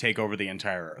 It would take over the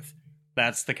entire Earth.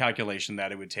 That's the calculation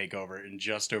that it would take over in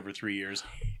just over 3 years.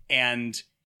 And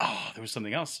there was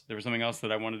something else. There was something else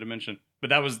that I wanted to mention. But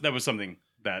that was something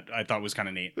that I thought was kind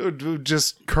of neat.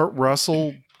 Just Kurt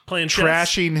Russell playing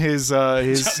trashing his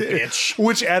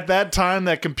which at that time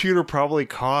that computer probably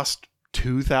cost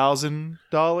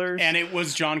 $2,000. And it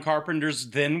was John Carpenter's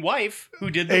then wife who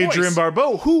did the Adrienne voice.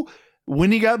 Barbeau, who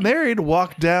when he got married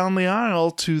walked down the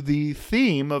aisle to the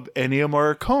theme of Ennio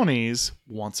Morricone's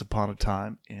Once Upon a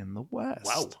Time in the West.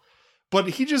 Wow. But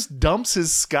he just dumps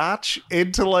his scotch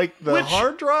into like the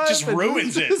hard drive. Just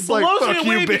ruins it. It's like, fuck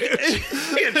you,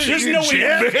 bitch. There's no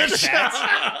way to fix that.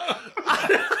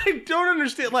 I don't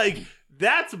understand. Like,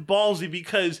 that's ballsy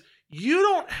because you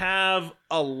don't have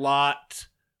a lot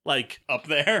like up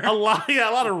there. A lot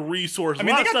of resources. I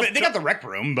mean, they got the rec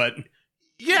room, but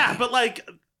yeah, but like,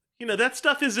 you know, that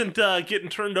stuff isn't getting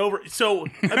turned over. So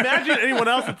imagine anyone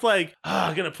else that's like,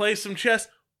 I'm gonna play some chess.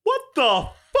 What the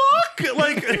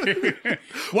Like,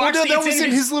 well, no, that was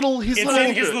in his little shack.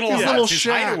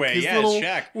 Hideaway. His his little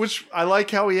shack. Which I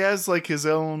like how he has like his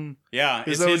own. Yeah,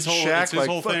 his it's own his whole, shack. it's his Like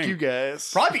whole fuck thing. you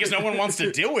guys. Probably because no one wants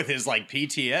to deal with his like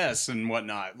PTS and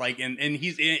whatnot. Like, and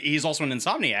he's also an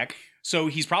insomniac, so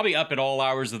he's probably up at all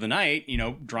hours of the night. You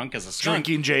know, drunk as a skunk,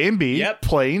 Drinking J&B. Yep.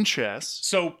 Playing chess.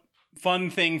 So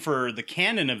fun thing for the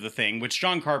canon of the thing, which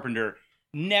John Carpenter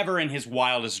never in his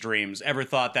wildest dreams ever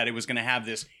thought that it was going to have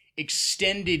this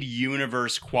extended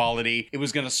universe quality. It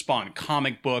was going to spawn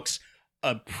comic books,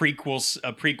 a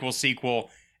prequel sequel,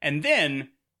 and then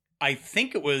I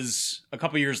think it was a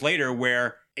couple years later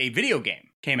where a video game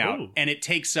came out. Ooh. And it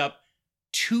takes up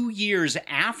 2 years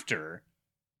after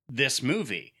this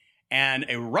movie. And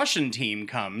a Russian team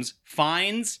comes,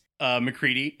 finds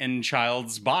MacReady and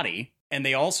Child's body, and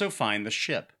they also find the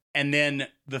ship. And then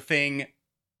the thing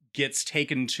gets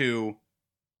taken to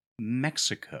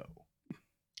Mexico.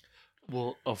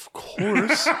 Well, of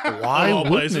course. Why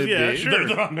wouldn't it be? Sure.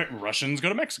 The Russians go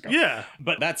to Mexico. Yeah.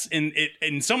 But that's in it.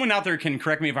 And someone out there can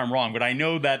correct me if I'm wrong, but I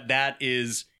know that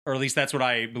is, or at least that's what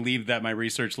I believe that my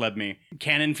research led me,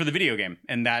 canon for the video game.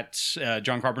 And that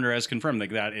John Carpenter has confirmed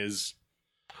like that is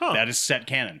set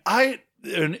canon.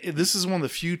 And this is one of the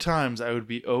few times I would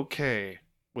be okay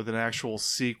with an actual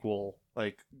sequel.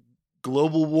 Like,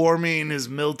 global warming has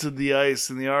melted the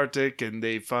ice in the Arctic, and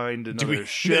they find another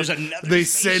ship. They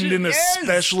send in a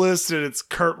specialist, and it's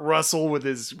Kurt Russell with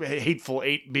his hateful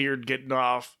 8 beard getting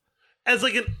off. As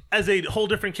a whole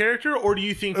different character, or do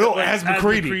you think as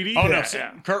MacReady? Oh no,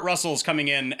 Kurt Russell's coming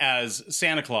in as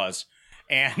Santa Claus.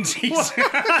 And he's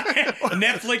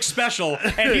Netflix special,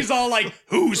 and he's all like,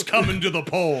 "Who's coming to the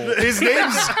pole?" His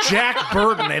name's Jack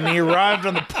Burton, and he arrived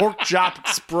on the Pork Chop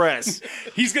Express.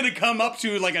 He's gonna come up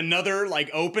to like another like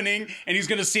opening, and he's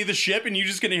gonna see the ship, and you're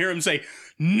just gonna hear him say,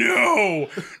 "No,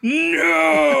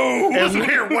 no!"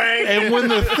 And when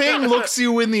the thing looks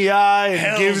you in the eye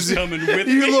and gives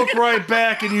you, look right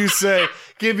back and you say,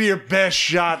 "Give me your best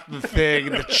shot." The thing,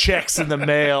 and the check's in the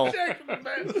mail.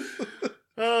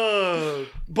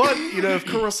 But, you know, if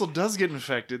Kurt Russell does get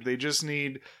infected, they just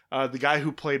need the guy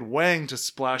who played Wang to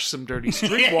splash some dirty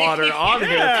street water on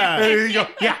him. And you go,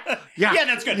 yeah,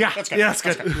 that's good. Yeah, that's good. Yeah, that's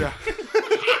good. Yeah.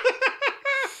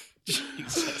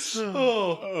 Jesus.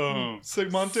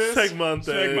 Segmontes.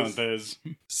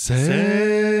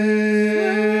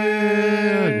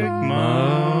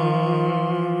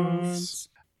 Segmontes.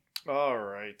 All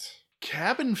right.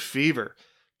 Cabin Fever.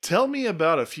 Tell me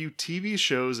about a few TV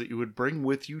shows that you would bring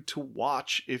with you to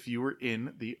watch if you were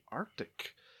in the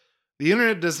Arctic. The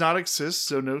internet does not exist,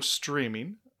 so no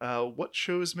streaming. What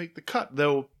shows make the cut?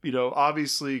 Though, you know,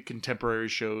 obviously contemporary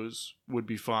shows would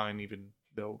be fine, even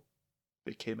though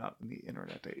they came out in the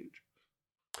internet age.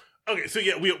 Okay, so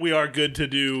yeah, we are good to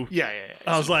do. Yeah.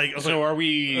 I was like, are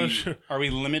we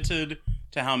limited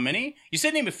to how many? You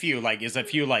said name a few. Like, is a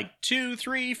few like 2,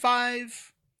 3, 5?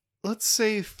 Let's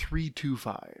say 3 to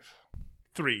 5.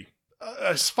 3.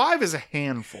 5 is a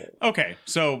handful. Okay,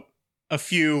 so a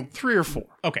few. 3 or 4.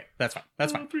 Okay, that's fine.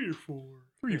 3 or 4.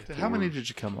 3 or 4. How many did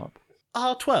you come up with?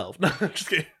 12. No, just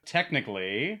kidding.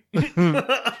 Technically,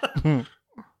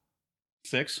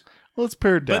 6. Let's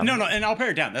pare it down. But no, and I'll pare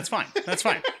it down. That's fine.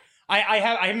 I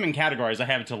have them in categories. I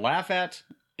have it to laugh at,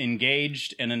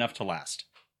 engaged, and enough to last.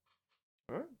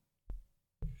 All right.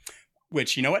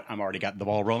 Which, you know what? I'm already got the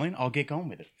ball rolling. I'll get going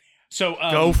with it. So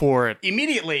go for it.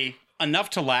 Immediately, enough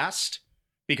to last,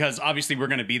 because obviously we're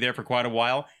going to be there for quite a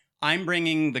while. I'm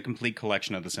bringing the complete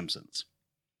collection of The Simpsons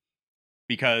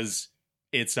because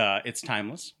it's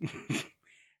timeless.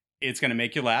 It's going to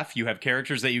make you laugh. You have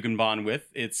characters that you can bond with.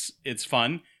 It's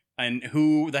fun. And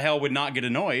who the hell would not get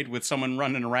annoyed with someone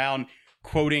running around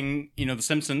quoting, you know, The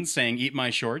Simpsons, saying "Eat my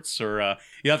shorts" or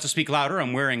 "You have to speak louder.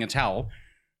 I'm wearing a towel."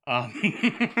 Now,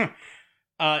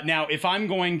 if I'm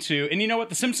going to, and you know what,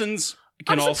 The Simpsons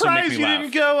can also make me laugh. I'm surprised you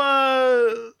didn't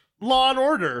go Law and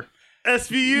Order,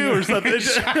 SVU or something.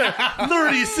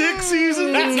 36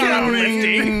 seasons. That's not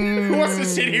uplifting. Who wants to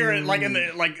sit here and in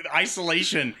the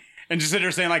isolation and just sit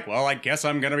there saying like, well, I guess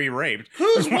I'm gonna be raped?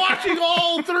 Who's watching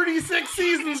all 36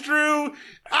 seasons, Drew?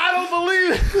 I don't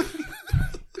believe it.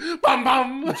 Bum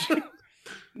bum.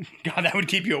 God, that would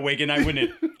keep you awake, and I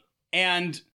wouldn't.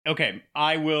 And okay,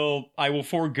 I will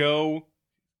forego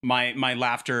my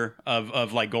laughter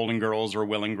of like Golden Girls or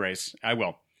Will and Grace. I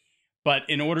will. But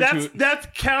in order that's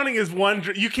counting as one.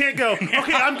 You can't go,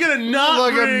 okay, I'm going to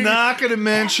not I'm not going to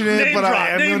mention it, but I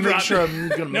am going to make sure I'm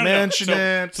going to mention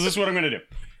it. So this is what I'm going to do.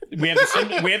 We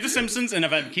have The Simpsons, and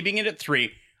if I'm keeping it at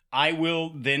 3, I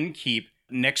will then keep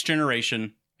Next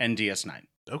Generation and DS9.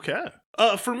 Okay.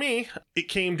 For me, it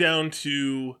came down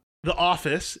to The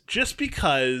Office just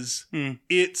because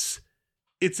it's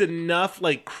enough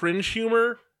like cringe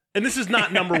humor. And this is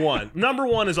not number one. Number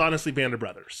one is honestly Band of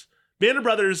Brothers. Band of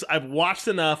Brothers, I've watched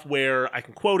enough where I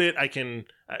can quote it. I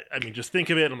mean, just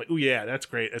think of it. I'm like, oh yeah, that's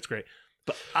great. That's great.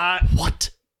 But what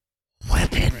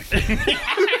weapon?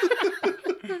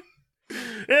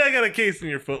 Yeah, I got a case in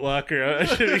your Foot Locker.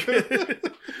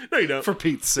 No, you don't. For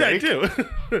Pete's sake. Yeah, I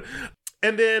do.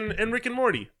 and Rick and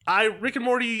Morty. Rick and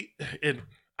Morty, and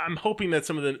I'm hoping that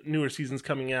some of the newer seasons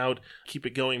coming out keep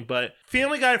it going. But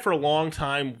Family Guy for a long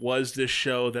time was this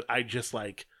show that I just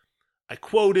like. I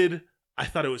quoted. I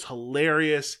thought it was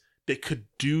hilarious. They could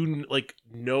do like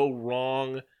no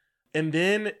wrong. And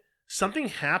then something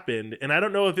happened, and I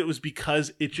don't know if it was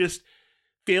because it just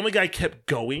Family Guy kept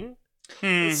going.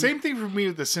 Same thing for me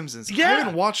with The Simpsons. Yeah. I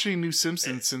haven't watched any new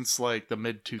Simpsons since like the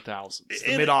mid 2000s,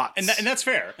 the mid aughts, and that's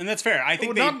fair. And that's fair. I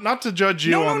think not to judge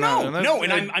you on that. No,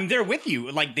 and I'm there with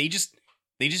you. Like they just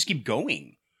keep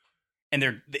going,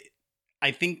 and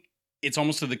I think it's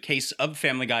almost to the case of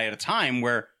Family Guy at a time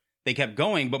where they kept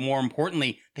going, but more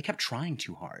importantly, they kept trying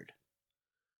too hard.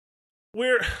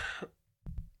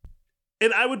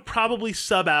 And I would probably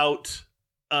sub out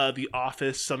The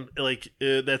Office, some like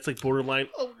that's like borderline.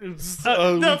 The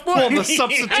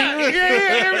substitute.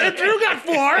 yeah, Drew got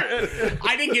 4.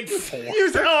 I didn't get 4.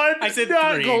 I said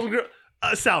 3.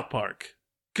 South Park,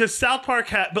 because South Park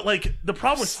had, but like the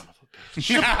problem with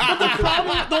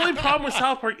the only problem with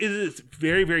South Park is it's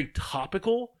very, very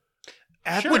topical.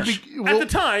 At the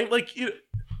time, like,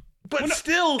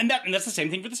 still, and that's the same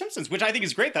thing for The Simpsons, which I think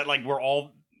is great. That like we're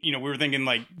all, we were thinking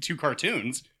like 2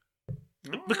 cartoons.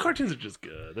 The cartoons are just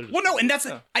good. Well, no, and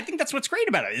I think that's what's great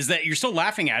about it is that you're still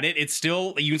laughing at it. It's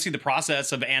still, you can see the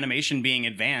process of animation being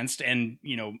advanced and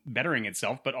bettering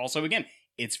itself, but also again,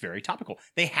 it's very topical.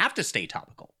 They have to stay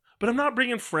topical. But I'm not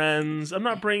bringing Friends. I'm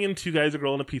not bringing 2 Guys, a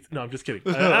Girl, and a Pizza. No, I'm just kidding.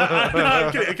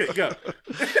 I'm kidding. Okay,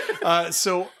 go.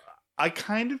 So I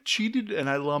kind of cheated and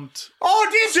I lumped. Oh,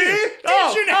 did you?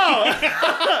 Did you know?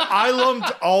 I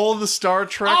lumped all the Star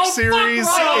Trek series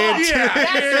into.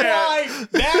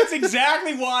 That's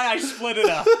exactly why I split it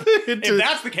up. If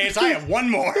that's the case, I have one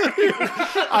more.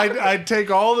 I'd take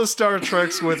all the Star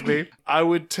Treks with me. I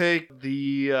would take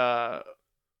the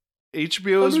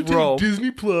HBO's Rome, Disney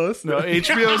Plus. No,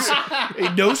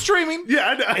 HBO's no streaming. Yeah,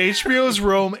 I know. HBO's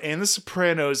Rome and The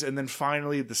Sopranos, and then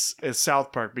finally the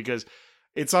South Park, because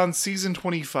it's on season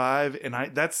 25, and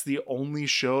that's the only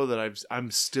show that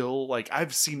I'm still like,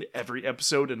 I've seen every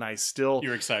episode, and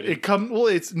You're excited.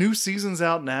 It's new seasons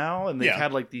out now, and they've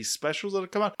had like these specials that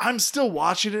have come out. I'm still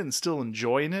watching it and still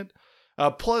enjoying it.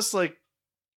 Plus, like,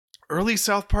 early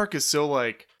South Park is so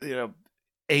like,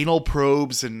 anal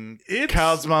probes and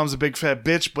Kyle's mom's a big fat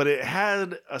bitch, but it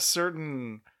had a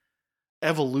certain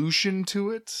evolution to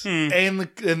it, and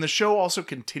the show also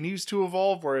continues to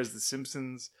evolve, whereas The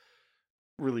Simpsons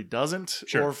really doesn't,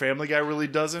 or Family Guy really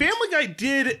doesn't. Family Guy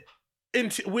did,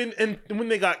 when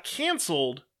they got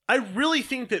canceled, I really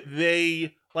think that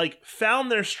they like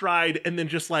found their stride, and then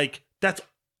just like that's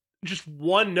just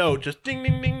one note, just ding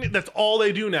ding ding. That's all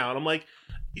they do now, and I'm like,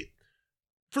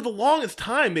 for the longest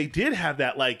time, they did have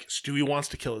that like Stewie wants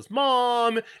to kill his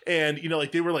mom, and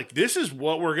like they were like, this is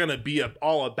what we're gonna be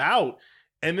all about,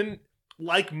 and then,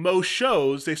 like most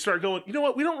shows, they start going, you know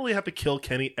what? We don't really have to kill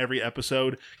Kenny every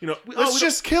episode. Let's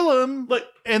just kill him,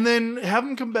 and then have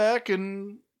him come back,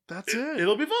 and that's it.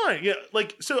 It'll be fine. Yeah,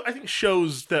 like, so I think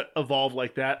shows that evolve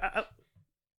like that,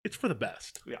 it's for the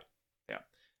best. Yeah.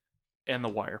 And The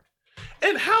Wire.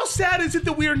 And how sad is it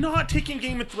that we are not taking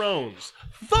Game of Thrones?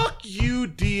 Fuck you,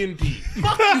 D&D.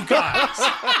 Fuck you guys.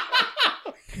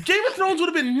 Game of Thrones would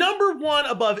have been number 1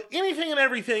 above anything and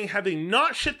everything had they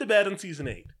not shit the bed in season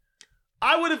 8.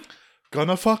 I would have...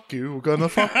 Gonna fuck you, gonna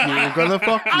fuck you, gonna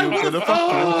fuck you, gonna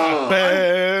fuck you.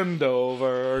 Bend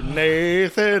over,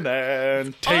 Nathan,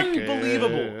 and take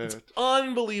unbelievable. it. It's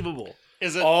unbelievable.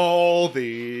 Is it? All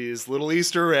these little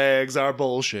Easter eggs are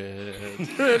bullshit.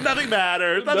 Nothing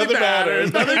matters. Nothing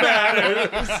matters.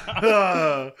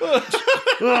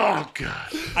 Oh God!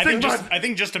 I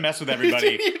think just to mess with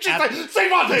everybody.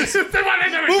 Save on this. Move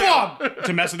on.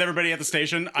 To mess with everybody at the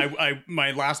station, I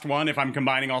my last one. If I'm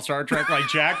combining all Star Trek like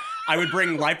Jack, I would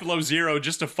bring Life Below Zero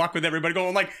just to fuck with everybody.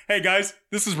 Going like, hey guys,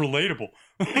 this is relatable.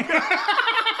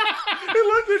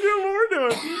 Look, they're doing what we're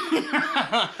doing.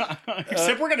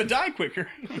 Except we're gonna die quicker.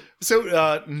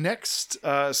 So next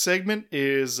segment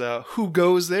is Who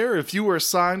Goes There? If you were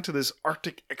assigned to this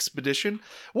Arctic expedition,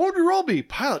 what would your role be?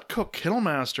 Pilot, cook, kennel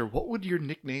master. What would your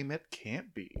nickname at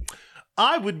camp be?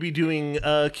 I would be doing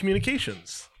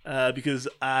communications because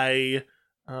I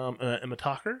am a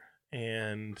talker,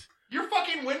 and Your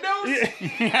fucking windows?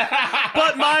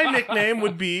 But my nickname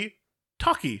would be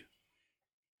Talkie.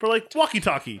 For like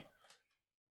walkie-talkie.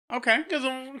 Okay. Because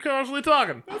I'm constantly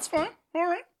talking. That's fine. All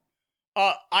right.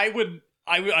 I'd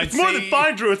It's say... more than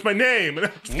fine, Drew. It's my name.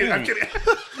 I'm just kidding. I'm kidding.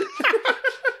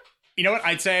 You know what?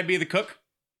 I'd say I'd be the cook.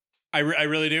 I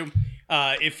really do.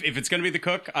 If it's going to be the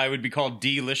cook, I would be called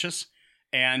Delicious.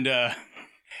 And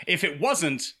if it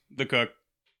wasn't the cook,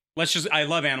 I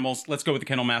love animals. Let's go with the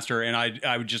Kennel Master, and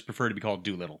I would just prefer to be called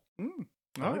Doolittle.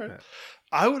 All right.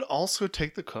 I would also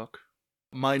take the cook.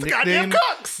 My goddamn nickname,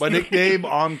 cooks! my nickname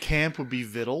on camp would be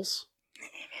Vittles.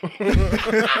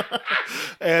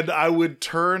 And I would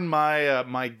turn my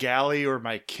my galley or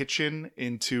my kitchen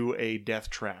into a death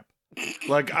trap.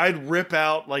 Like I'd rip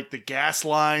out like the gas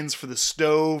lines for the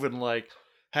stove and like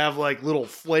have like little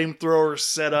flamethrowers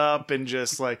set up and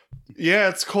just like, yeah,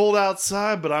 it's cold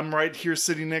outside, but I'm right here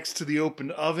sitting next to the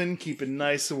open oven, keeping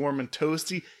nice and warm and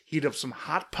toasty. Heat up some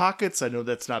Hot Pockets. I know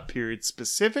that's not period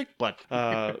specific, but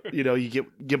you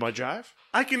get my jive.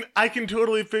 I can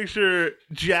totally picture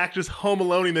Jack just home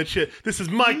aloneing that shit. This is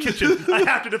my kitchen. I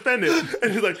have to defend it.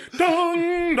 And he's like,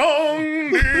 dong, dong,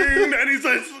 ding. And he's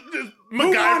like, just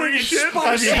MacGyvering shit.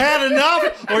 Have you had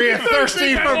enough or are you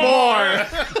thirsty for more?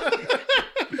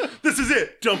 This is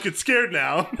it. Don't get scared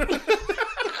now.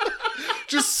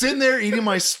 Just sitting there eating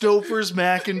my Stouffer's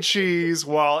mac and cheese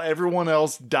while everyone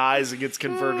else dies and gets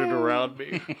converted around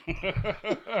me. I'm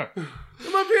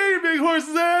up here, you big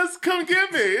horse's ass. Come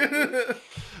get me.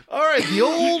 All right, the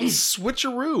old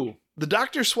switcheroo. The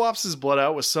doctor swaps his blood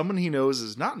out with someone he knows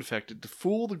is not infected to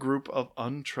fool the group of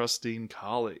untrusting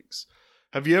colleagues.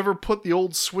 Have you ever put the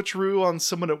old switcheroo on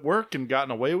someone at work and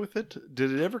gotten away with it?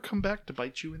 Did it ever come back to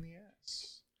bite you in the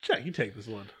ass? Jack, you take this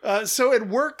one. So at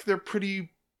work, they're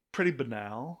pretty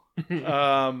banal. When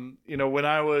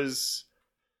I was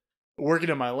working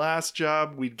at my last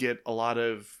job, we'd get a lot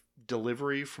of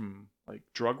delivery from like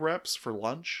drug reps for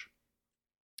lunch.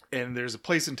 And there's a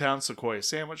place in town, Sequoia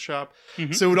Sandwich Shop.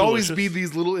 Mm-hmm. So it would always be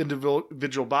these little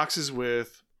individual boxes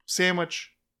with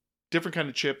sandwich, different kind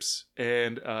of chips,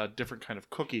 and different kind of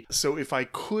cookie. So if I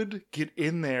could get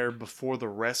in there before the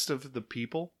rest of the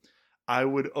people, I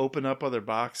would open up other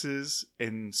boxes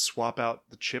and swap out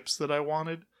the chips that I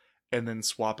wanted and then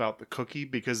swap out the cookie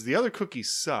because the other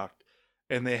cookies sucked.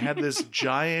 And they had this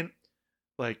giant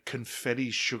like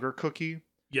confetti sugar cookie.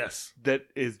 Yes. That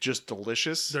is just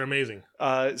delicious. They're amazing.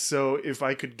 So if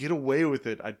I could get away with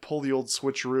it, I'd pull the old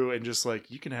switcheroo and just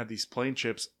like, you can have these plain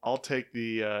chips. I'll take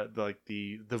the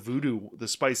voodoo, the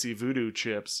spicy voodoo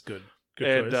chips. Good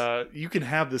and choice. You can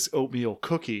have this oatmeal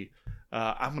cookie.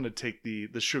 I'm going to take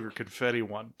the sugar confetti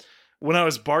one. When I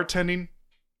was bartending,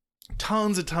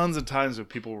 tons and tons of times when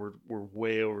people were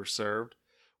way overserved,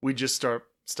 we'd just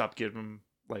stop giving them,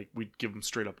 like, we'd give them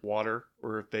straight up water,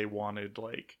 or if they wanted,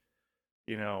 like,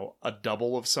 a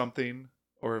double of something,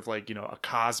 or if, like, a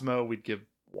Cosmo, we'd give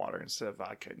water instead of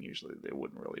vodka, and usually they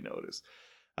wouldn't really notice.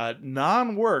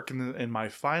 Non-work, and my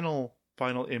final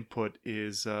input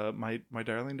is my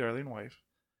darling wife.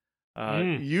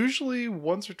 Usually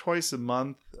once or twice a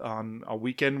month on a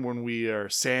weekend when we are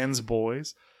sans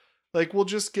boys, like we'll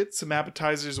just get some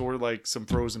appetizers or like some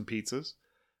frozen pizzas.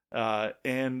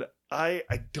 And I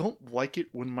don't like it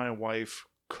when my wife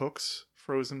cooks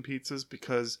frozen pizzas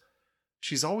because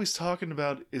she's always talking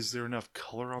about, is there enough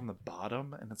color on the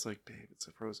bottom? And it's like, babe, it's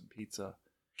a frozen pizza.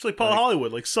 It's like Paul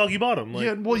Hollywood, like soggy bottom. Like.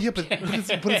 Yeah, well, yeah, but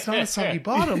it's not a soggy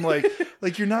bottom.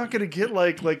 Like you're not gonna get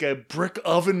like a brick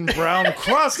oven brown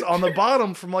crust on the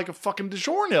bottom from like a fucking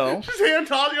DiGiorno. Just hand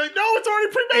tossed. You're like, no, it's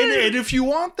already pre-made. And if you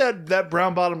want that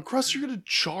brown bottom crust, you're gonna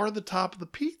char the top of the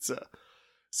pizza.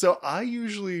 So I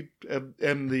usually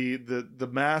am the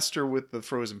master with the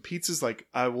frozen pizzas. Like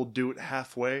I will do it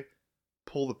halfway,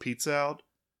 pull the pizza out,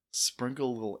 sprinkle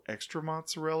a little extra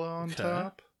mozzarella on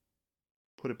top,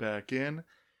 put it back in.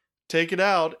 Take it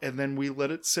out, and then we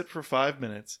let it sit for 5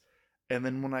 minutes. And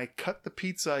then when I cut the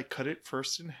pizza, I cut it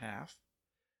first in half.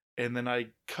 And then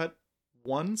I cut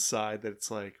one side that's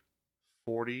like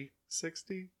 40-60.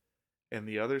 And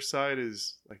the other side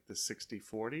is like the 60-40.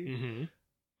 Mm-hmm.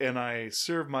 And I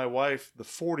serve my wife the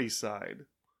 40 side.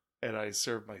 And I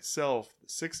serve myself the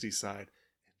 60 side.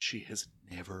 And she has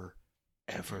never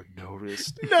ever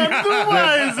noticed that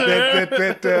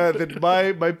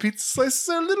my pizza slices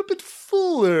are a little bit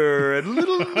fuller and a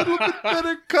little bit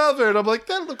better covered. I'm like,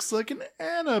 that looks like an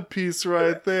Anna piece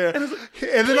right there. And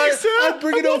then I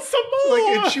bring it over some more.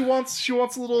 Like, and she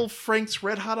wants a little Frank's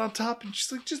Red Hot on top, and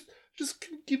she's like, just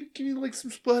give me like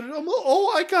some splatter. I'm like,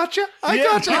 oh, I gotcha.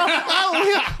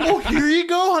 Oh, here you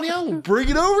go, honey. I will bring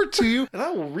it over to you, and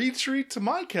I will retreat to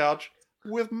my couch.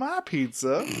 with my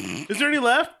pizza. Is there any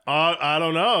left? I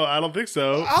don't know. I don't think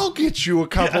so. I'll get you a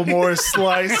couple more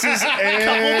slices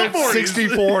and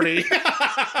 60-40.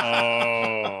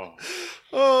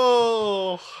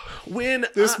 Oh. When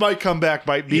this might come back,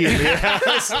 bite me in the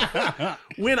ass.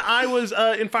 When I was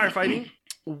in firefighting,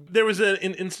 there was an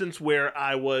instance where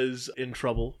I was in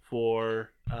trouble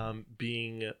for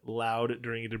being loud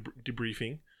during a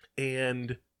debriefing,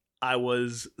 and I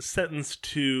was sentenced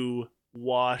to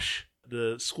wash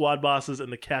the squad bosses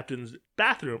and the captain's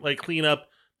bathroom, like clean up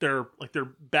their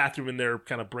bathroom in their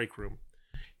kind of break room.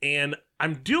 And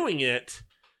I'm doing it,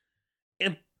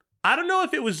 and I don't know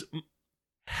if it was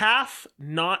half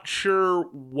not sure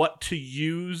what to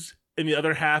use and the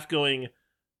other half going,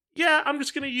 yeah, I'm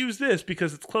just going to use this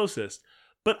because it's closest.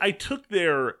 But I took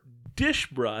their dish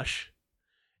brush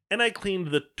and I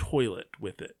cleaned the toilet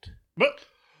with it. But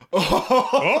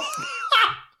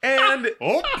and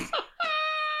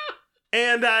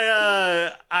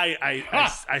I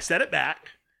set it back,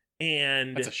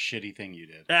 and that's a shitty thing you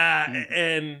did.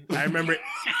 And I remember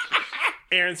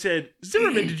Aaron said,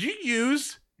 "Zimmerman, did you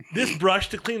use this brush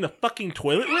to clean the fucking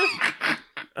toilet with?"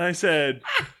 I said,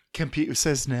 "Computer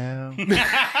says no."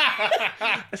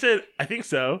 I said, "I think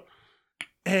so."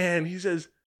 And he says,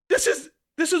 This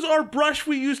is our brush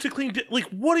we use to clean. Like,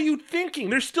 what are you thinking?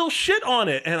 There's still shit on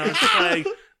it." And I was like,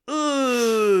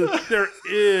 ugh, there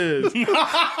is.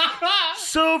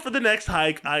 So for the next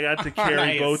hike, I got to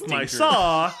carry both my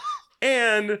saw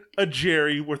and a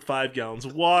jerry with 5 gallons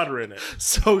of water in it.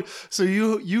 So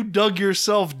you dug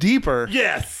yourself deeper.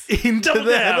 Yes. Into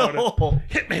that hole.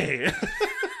 Hit me.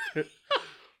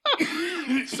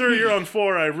 Sir, you're on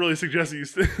 4. I really suggest you.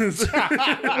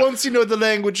 Once you know the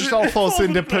language, it all falls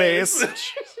into place.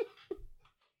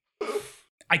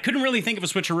 I couldn't really think of a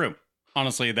switcheroo.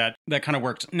 Honestly, that kind of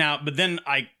worked. Now, but then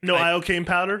No iocane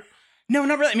powder? No,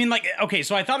 not really. I mean, like, okay,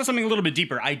 so I thought of something a little bit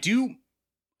deeper. I do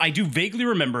vaguely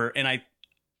remember, and I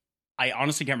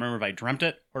honestly can't remember if I dreamt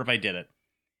it or if I did it.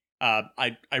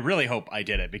 I really hope I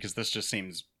did it, because this just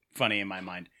seems funny in my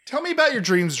mind. Tell me about your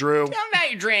dreams, Drew. Tell me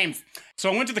about your dreams.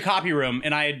 So I went to the copy room,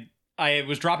 and I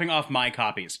was dropping off my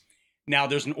copies. Now,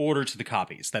 there's an order to the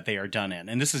copies that they are done in,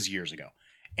 and this is years ago.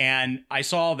 And I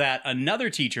saw that another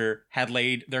teacher had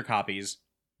laid their copies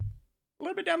a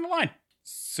little bit down the line.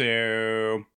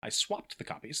 So I swapped the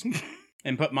copies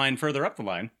and put mine further up the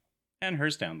line and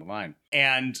hers down the line.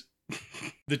 And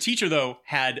the teacher, though,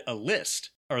 had a list,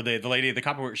 or the lady at the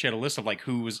copy work, she had a list of like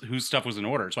whose stuff was in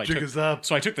order. So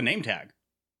I took the name tag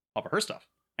off of her stuff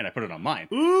and I put it on mine.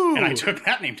 Ooh. And I took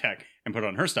that name tag and put it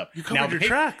on her stuff. You covered your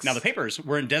tracks. Now the papers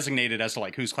weren't designated as to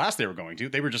like whose class they were going to.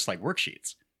 They were just like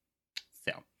worksheets.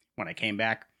 So when I came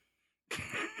back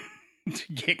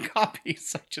to get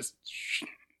copies, I just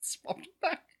swapped it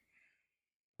back.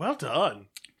 Well done.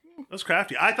 That's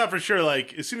crafty. I thought for sure,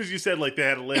 like, as soon as you said like they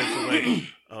had a list, I'm like,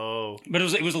 oh. But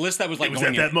it was a list that was like it was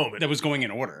at that moment that was going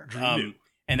in order.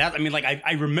 And that, I mean, like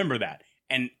I remember that,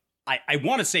 and I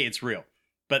want to say it's real,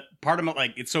 but part of it,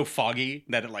 like, it's so foggy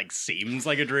that it like seems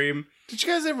like a dream. Did you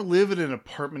guys ever live in an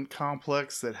apartment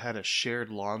complex that had a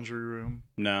shared laundry room?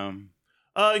 No.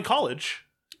 In college.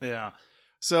 Yeah.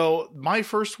 So my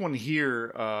first one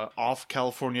here off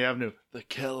California Avenue, the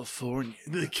Californians.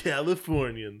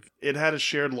 It had a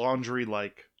shared laundry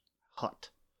like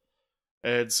hut.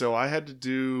 And so I had to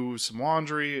do some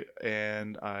laundry,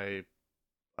 and I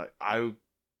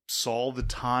saw the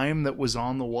time that was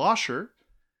on the washer,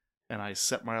 and I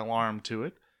set my alarm to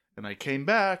it, and I came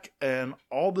back, and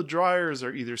all the dryers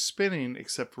are either spinning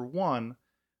except for one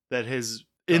that has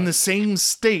in the same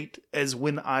state as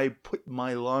when I put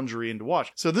my laundry into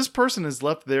wash. So this person has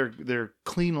left their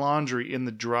clean laundry in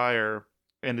the dryer,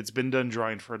 and it's been done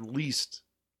drying for at least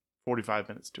 45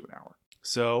 minutes to an hour.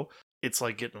 So it's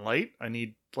like getting late. I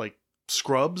need like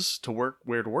scrubs to work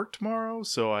tomorrow.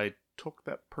 So I took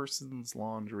that person's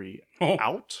laundry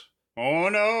out. Oh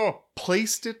no.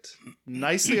 Placed it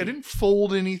nicely. I didn't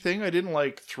fold anything. I didn't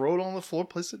like throw it on the floor.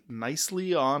 Placed it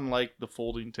nicely on like the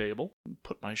folding table.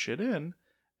 Put my shit in.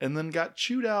 And then got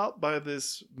chewed out by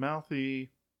this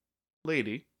mouthy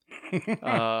lady.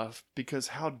 Because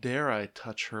how dare I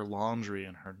touch her laundry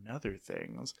and her nether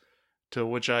things? To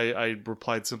which I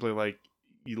replied simply like,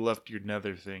 you left your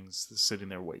nether things sitting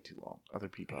there way too long. Other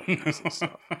people have used this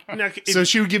stuff. So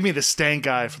she would give me the stank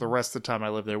eye for the rest of the time I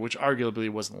lived there, which arguably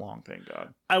wasn't long, thank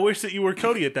God. I wish that you were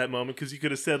Cody at that moment, because you could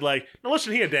have said like, "No,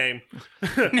 listen here, dame.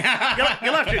 you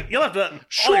left the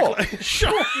sure.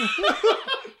 Sure.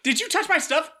 Did you touch my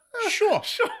stuff? Sure.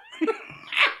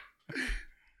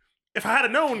 If I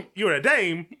had known you were a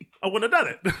dame, I wouldn't have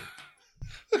done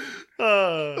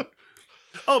it."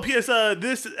 Oh, P.S.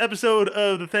 This episode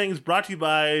of The Thing is brought to you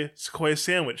by Sequoia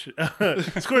Sandwich.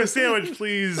 Sequoia Sandwich,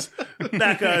 please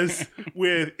back us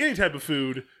with any type of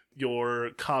food.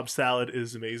 Your Cobb salad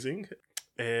is amazing.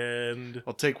 And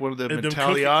I'll take one of them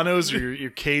Italianos or your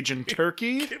Cajun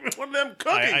turkey. Give me one of them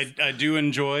cookies. I do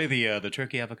enjoy the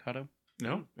turkey avocado.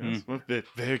 No, yes.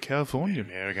 Very Californian.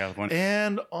 Very Californian.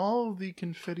 And all the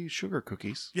confetti sugar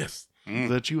cookies. Yes.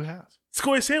 That you have.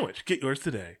 Sequoia Sandwich. Get yours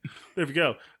today. There we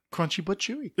go. Crunchy but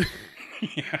chewy.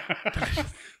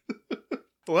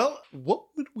 Well, what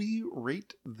would we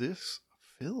rate this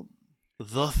film?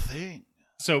 The Thing.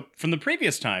 So from the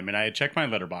previous time, and I had checked my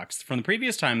letterbox, from the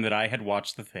previous time that I had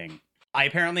watched The Thing, I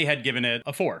apparently had given it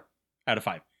a 4 out of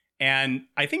 5. And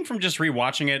I think from just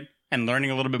rewatching it and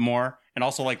learning a little bit more, and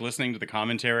also like listening to the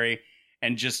commentary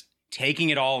and just taking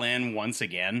it all in once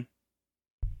again,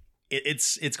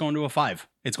 it's going to a 5.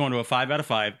 It's going to a 5 out of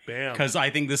 5. Bam. Because I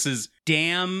think this is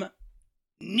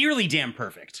nearly damn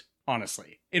perfect,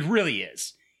 honestly. It really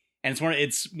is. And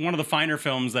it's one of the finer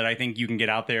films that I think you can get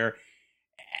out there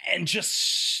and just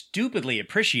stupidly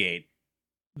appreciate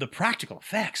the practical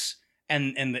effects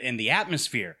and the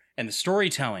atmosphere and the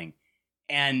storytelling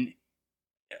and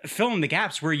fill in the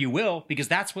gaps where you will, because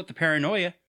that's what the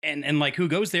paranoia and like Who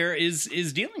Goes There is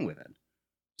dealing with it.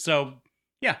 So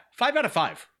yeah, 5 out of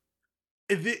 5.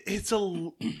 It's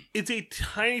a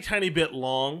tiny bit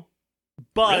long,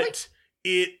 but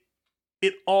really?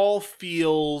 it all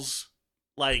feels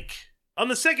like, on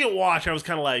the second watch I was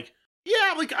kind of like,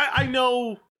 yeah, like I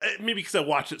know, maybe because I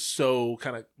watched it so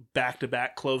kind of back to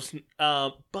back close,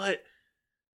 but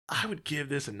I would give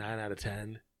this a 9 out of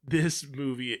 10. This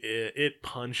movie, it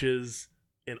punches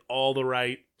in all the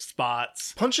right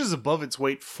spots. Punches above its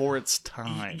weight for its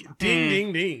time. Ding,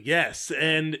 ding, ding. Yes.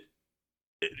 And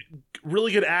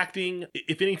really good acting.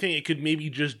 If anything, it could maybe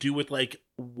just do with like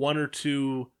one or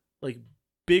two like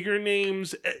bigger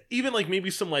names. Even like maybe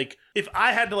some like, if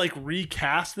I had to like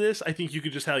recast this, I think you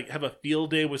could just have a field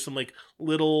day with some like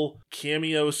little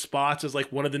cameo spots as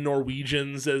like one of the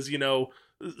Norwegians, as, you know,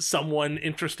 someone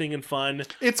interesting and fun.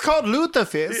 It's called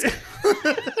Lutefisk.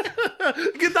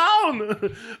 Get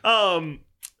down.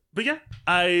 But yeah,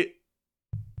 I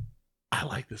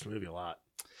like this movie a lot.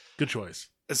 Good choice.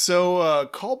 So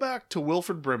call back to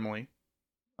Wilford Brimley.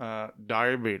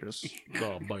 Diabetes.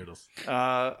 Diabetes.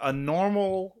 A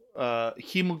normal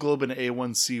hemoglobin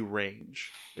A1C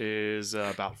range is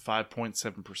about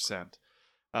 5.7%.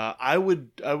 I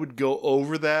would go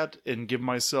over that and give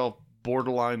myself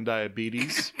borderline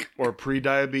diabetes or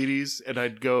pre-diabetes, and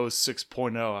I'd go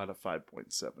 6.0 out of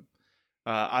 5.7.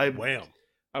 Wow.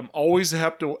 I'm always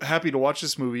happy to watch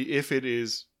this movie if it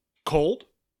is cold,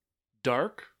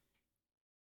 dark,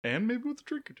 and maybe with a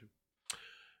drink or two.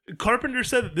 Carpenter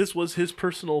said that this was his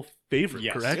personal favorite,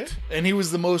 yes. correct? Yeah. And he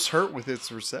was the most hurt with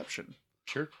its reception.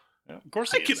 Sure. Yeah. Of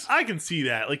course I can see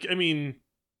that. Like, I mean,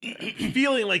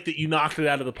 feeling like that you knocked it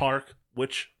out of the park,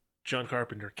 which John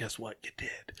Carpenter, guess what? You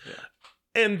did. Yeah.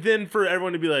 And then for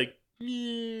everyone to be like,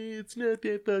 yeah, it's not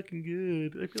that fucking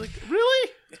good. I feel like,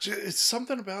 really? It's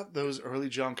something about those early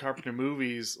John Carpenter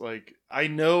movies. Like, I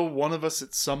know one of us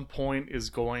at some point is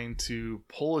going to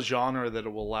pull a genre that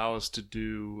will allow us to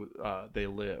do They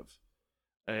Live.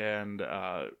 And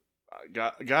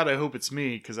God, I hope it's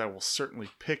me, because I will certainly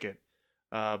pick it.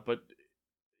 But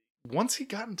once he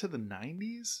got into the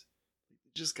 90s,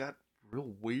 it just got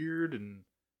real weird and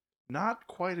not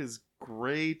quite as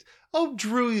great. Oh,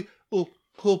 Drew,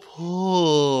 Great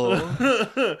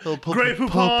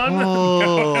Poupon.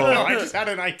 No, I just had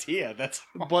an idea. That's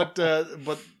all. But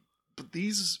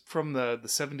these from the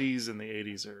 70s and the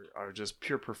 80s are just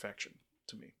pure perfection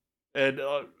to me. And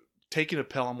taking a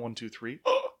Pelham 1-2-3,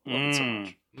 love it so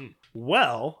much.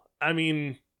 Well, I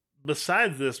mean,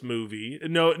 besides this movie,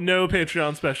 no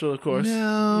Patreon special, of course.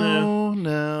 No.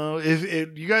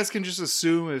 If you guys can just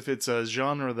assume if it's a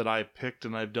genre that I picked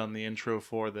and I've done the intro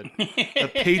for, that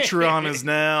the Patreon is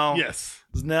now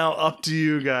up to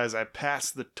you guys. I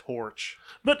passed the torch.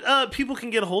 But people can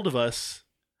get a hold of us.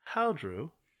 How,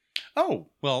 Drew? Oh,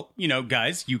 well, you know,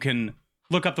 guys, you can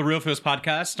look up the Real Feels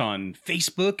Podcast on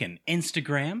Facebook and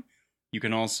Instagram. You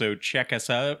can also check us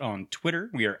out on Twitter.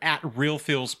 We are at Real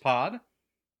Feels Pod.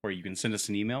 Or you can send us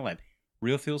an email at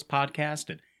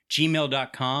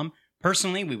realfeelspodcast@gmail.com.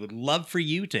 Personally, we would love for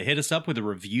you to hit us up with a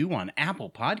review on Apple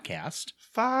Podcast.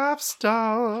 5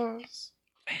 stars.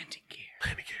 Landing gear.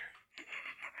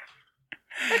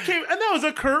 And that was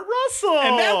a Kurt Russell.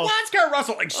 And that was Kurt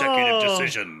Russell. Executive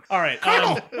decision. All right.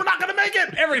 Colonel, we're not going to make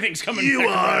it. Everything's coming You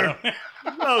back are. around.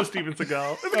 No, Steven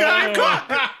Seagal.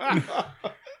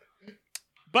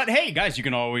 But hey, guys, you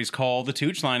can always call the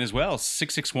Tooch line as well,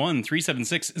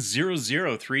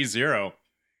 661-376-0030.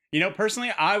 You know,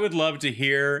 personally, I would love to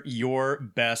hear your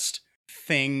best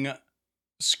thing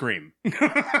scream.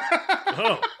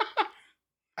 Oh.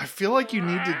 I feel like you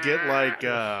need to get like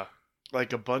a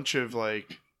bunch of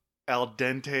like al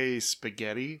dente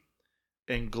spaghetti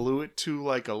and glue it to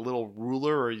like a little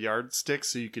ruler or yardstick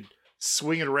so you could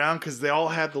swing it around, because they all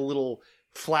had the little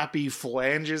flappy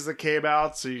flanges that came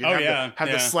out, so you can have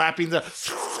the slapping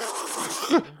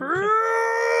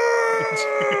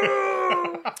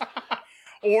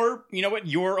Or, you know what,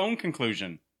 your own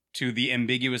conclusion to the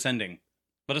ambiguous ending.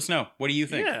 Let us know. What do you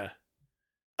think? Yeah.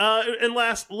 And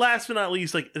last but not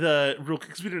least, like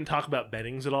because we didn't talk about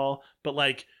Bennings at all, but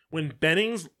like when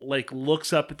Bennings like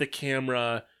looks up at the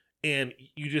camera and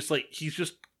you just like, he's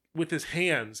just with his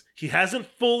hands, he hasn't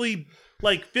fully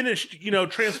like finished,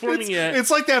 transforming yet. It's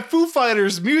like that Foo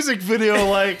Fighters music video,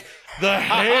 like the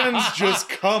hands just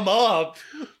come up.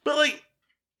 But like,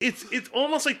 it's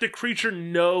almost like the creature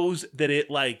knows that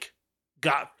it like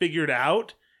got figured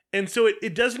out. And so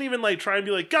it doesn't even like try and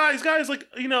be like, guys, like,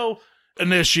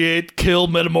 initiate kill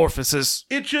metamorphosis.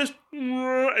 It just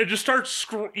starts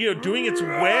doing its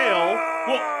wail.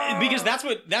 Well, because that's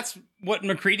what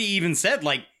McCready even said.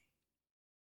 Like,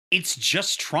 it's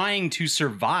just trying to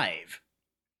survive.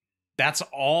 That's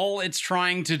all it's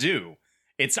trying to do.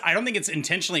 I don't think it's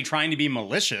intentionally trying to be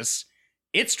malicious.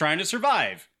 It's trying to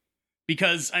survive.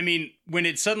 Because, I mean, when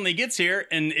it suddenly gets here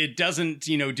and it doesn't,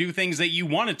 do things that you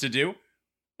want it to do,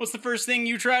 what's the first thing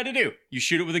you try to do? You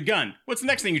shoot it with a gun. What's the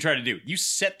next thing you try to do? You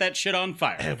set that shit on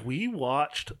fire. Have we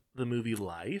watched the movie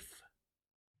Life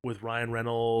with Ryan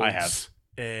Reynolds? I have.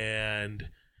 And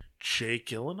Jake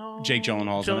Gyllenhaal? Jake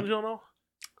Gyllenhaal's in it. Gyllenhaal?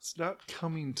 It's not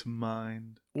coming to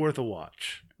mind. Worth a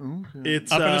watch. Okay.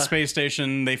 It's up in a space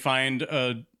station. They find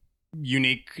a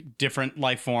unique, different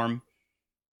life form,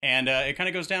 and it kind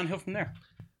of goes downhill from there.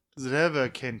 Does it have a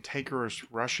cantankerous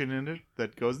Russian in it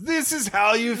that goes, "This is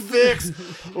how you fix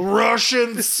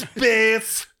Russian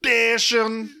space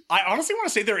station"? I honestly want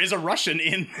to say there is a Russian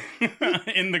in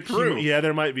the crew. Yeah,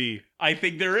 there might be. I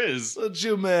think there is. Bunch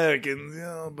of Americans,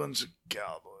 a bunch of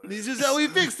cowboys. This is how we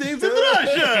fix things in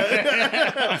Russia.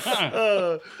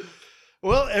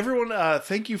 Well, everyone,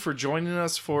 thank you for joining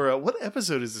us for what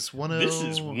episode is this? This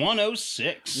is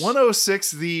 106.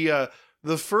 106, the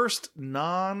first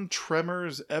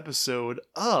non-Tremors episode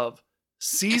of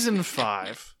Season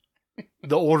 5,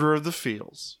 The Order of the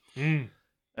Feels. And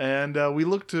we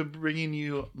look to bringing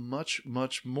you much,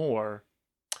 much more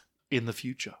in the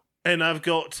future. And I've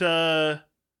got, the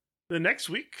next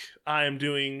week, I am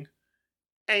doing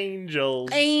Angels.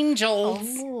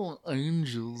 Oh,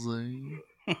 Angels,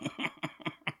 eh?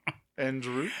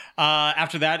 Andrew?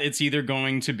 After that, it's either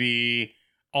going to be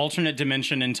alternate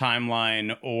dimension and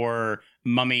timeline or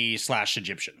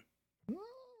mummy/Egyptian.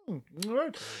 All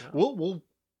right. Well,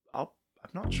 I'm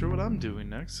not sure what I'm doing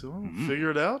next, so I'll figure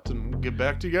it out and we'll get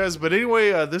back to you guys. But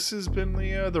anyway, this has been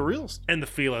the realest and the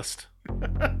feelist.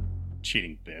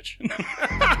 Cheating bitch.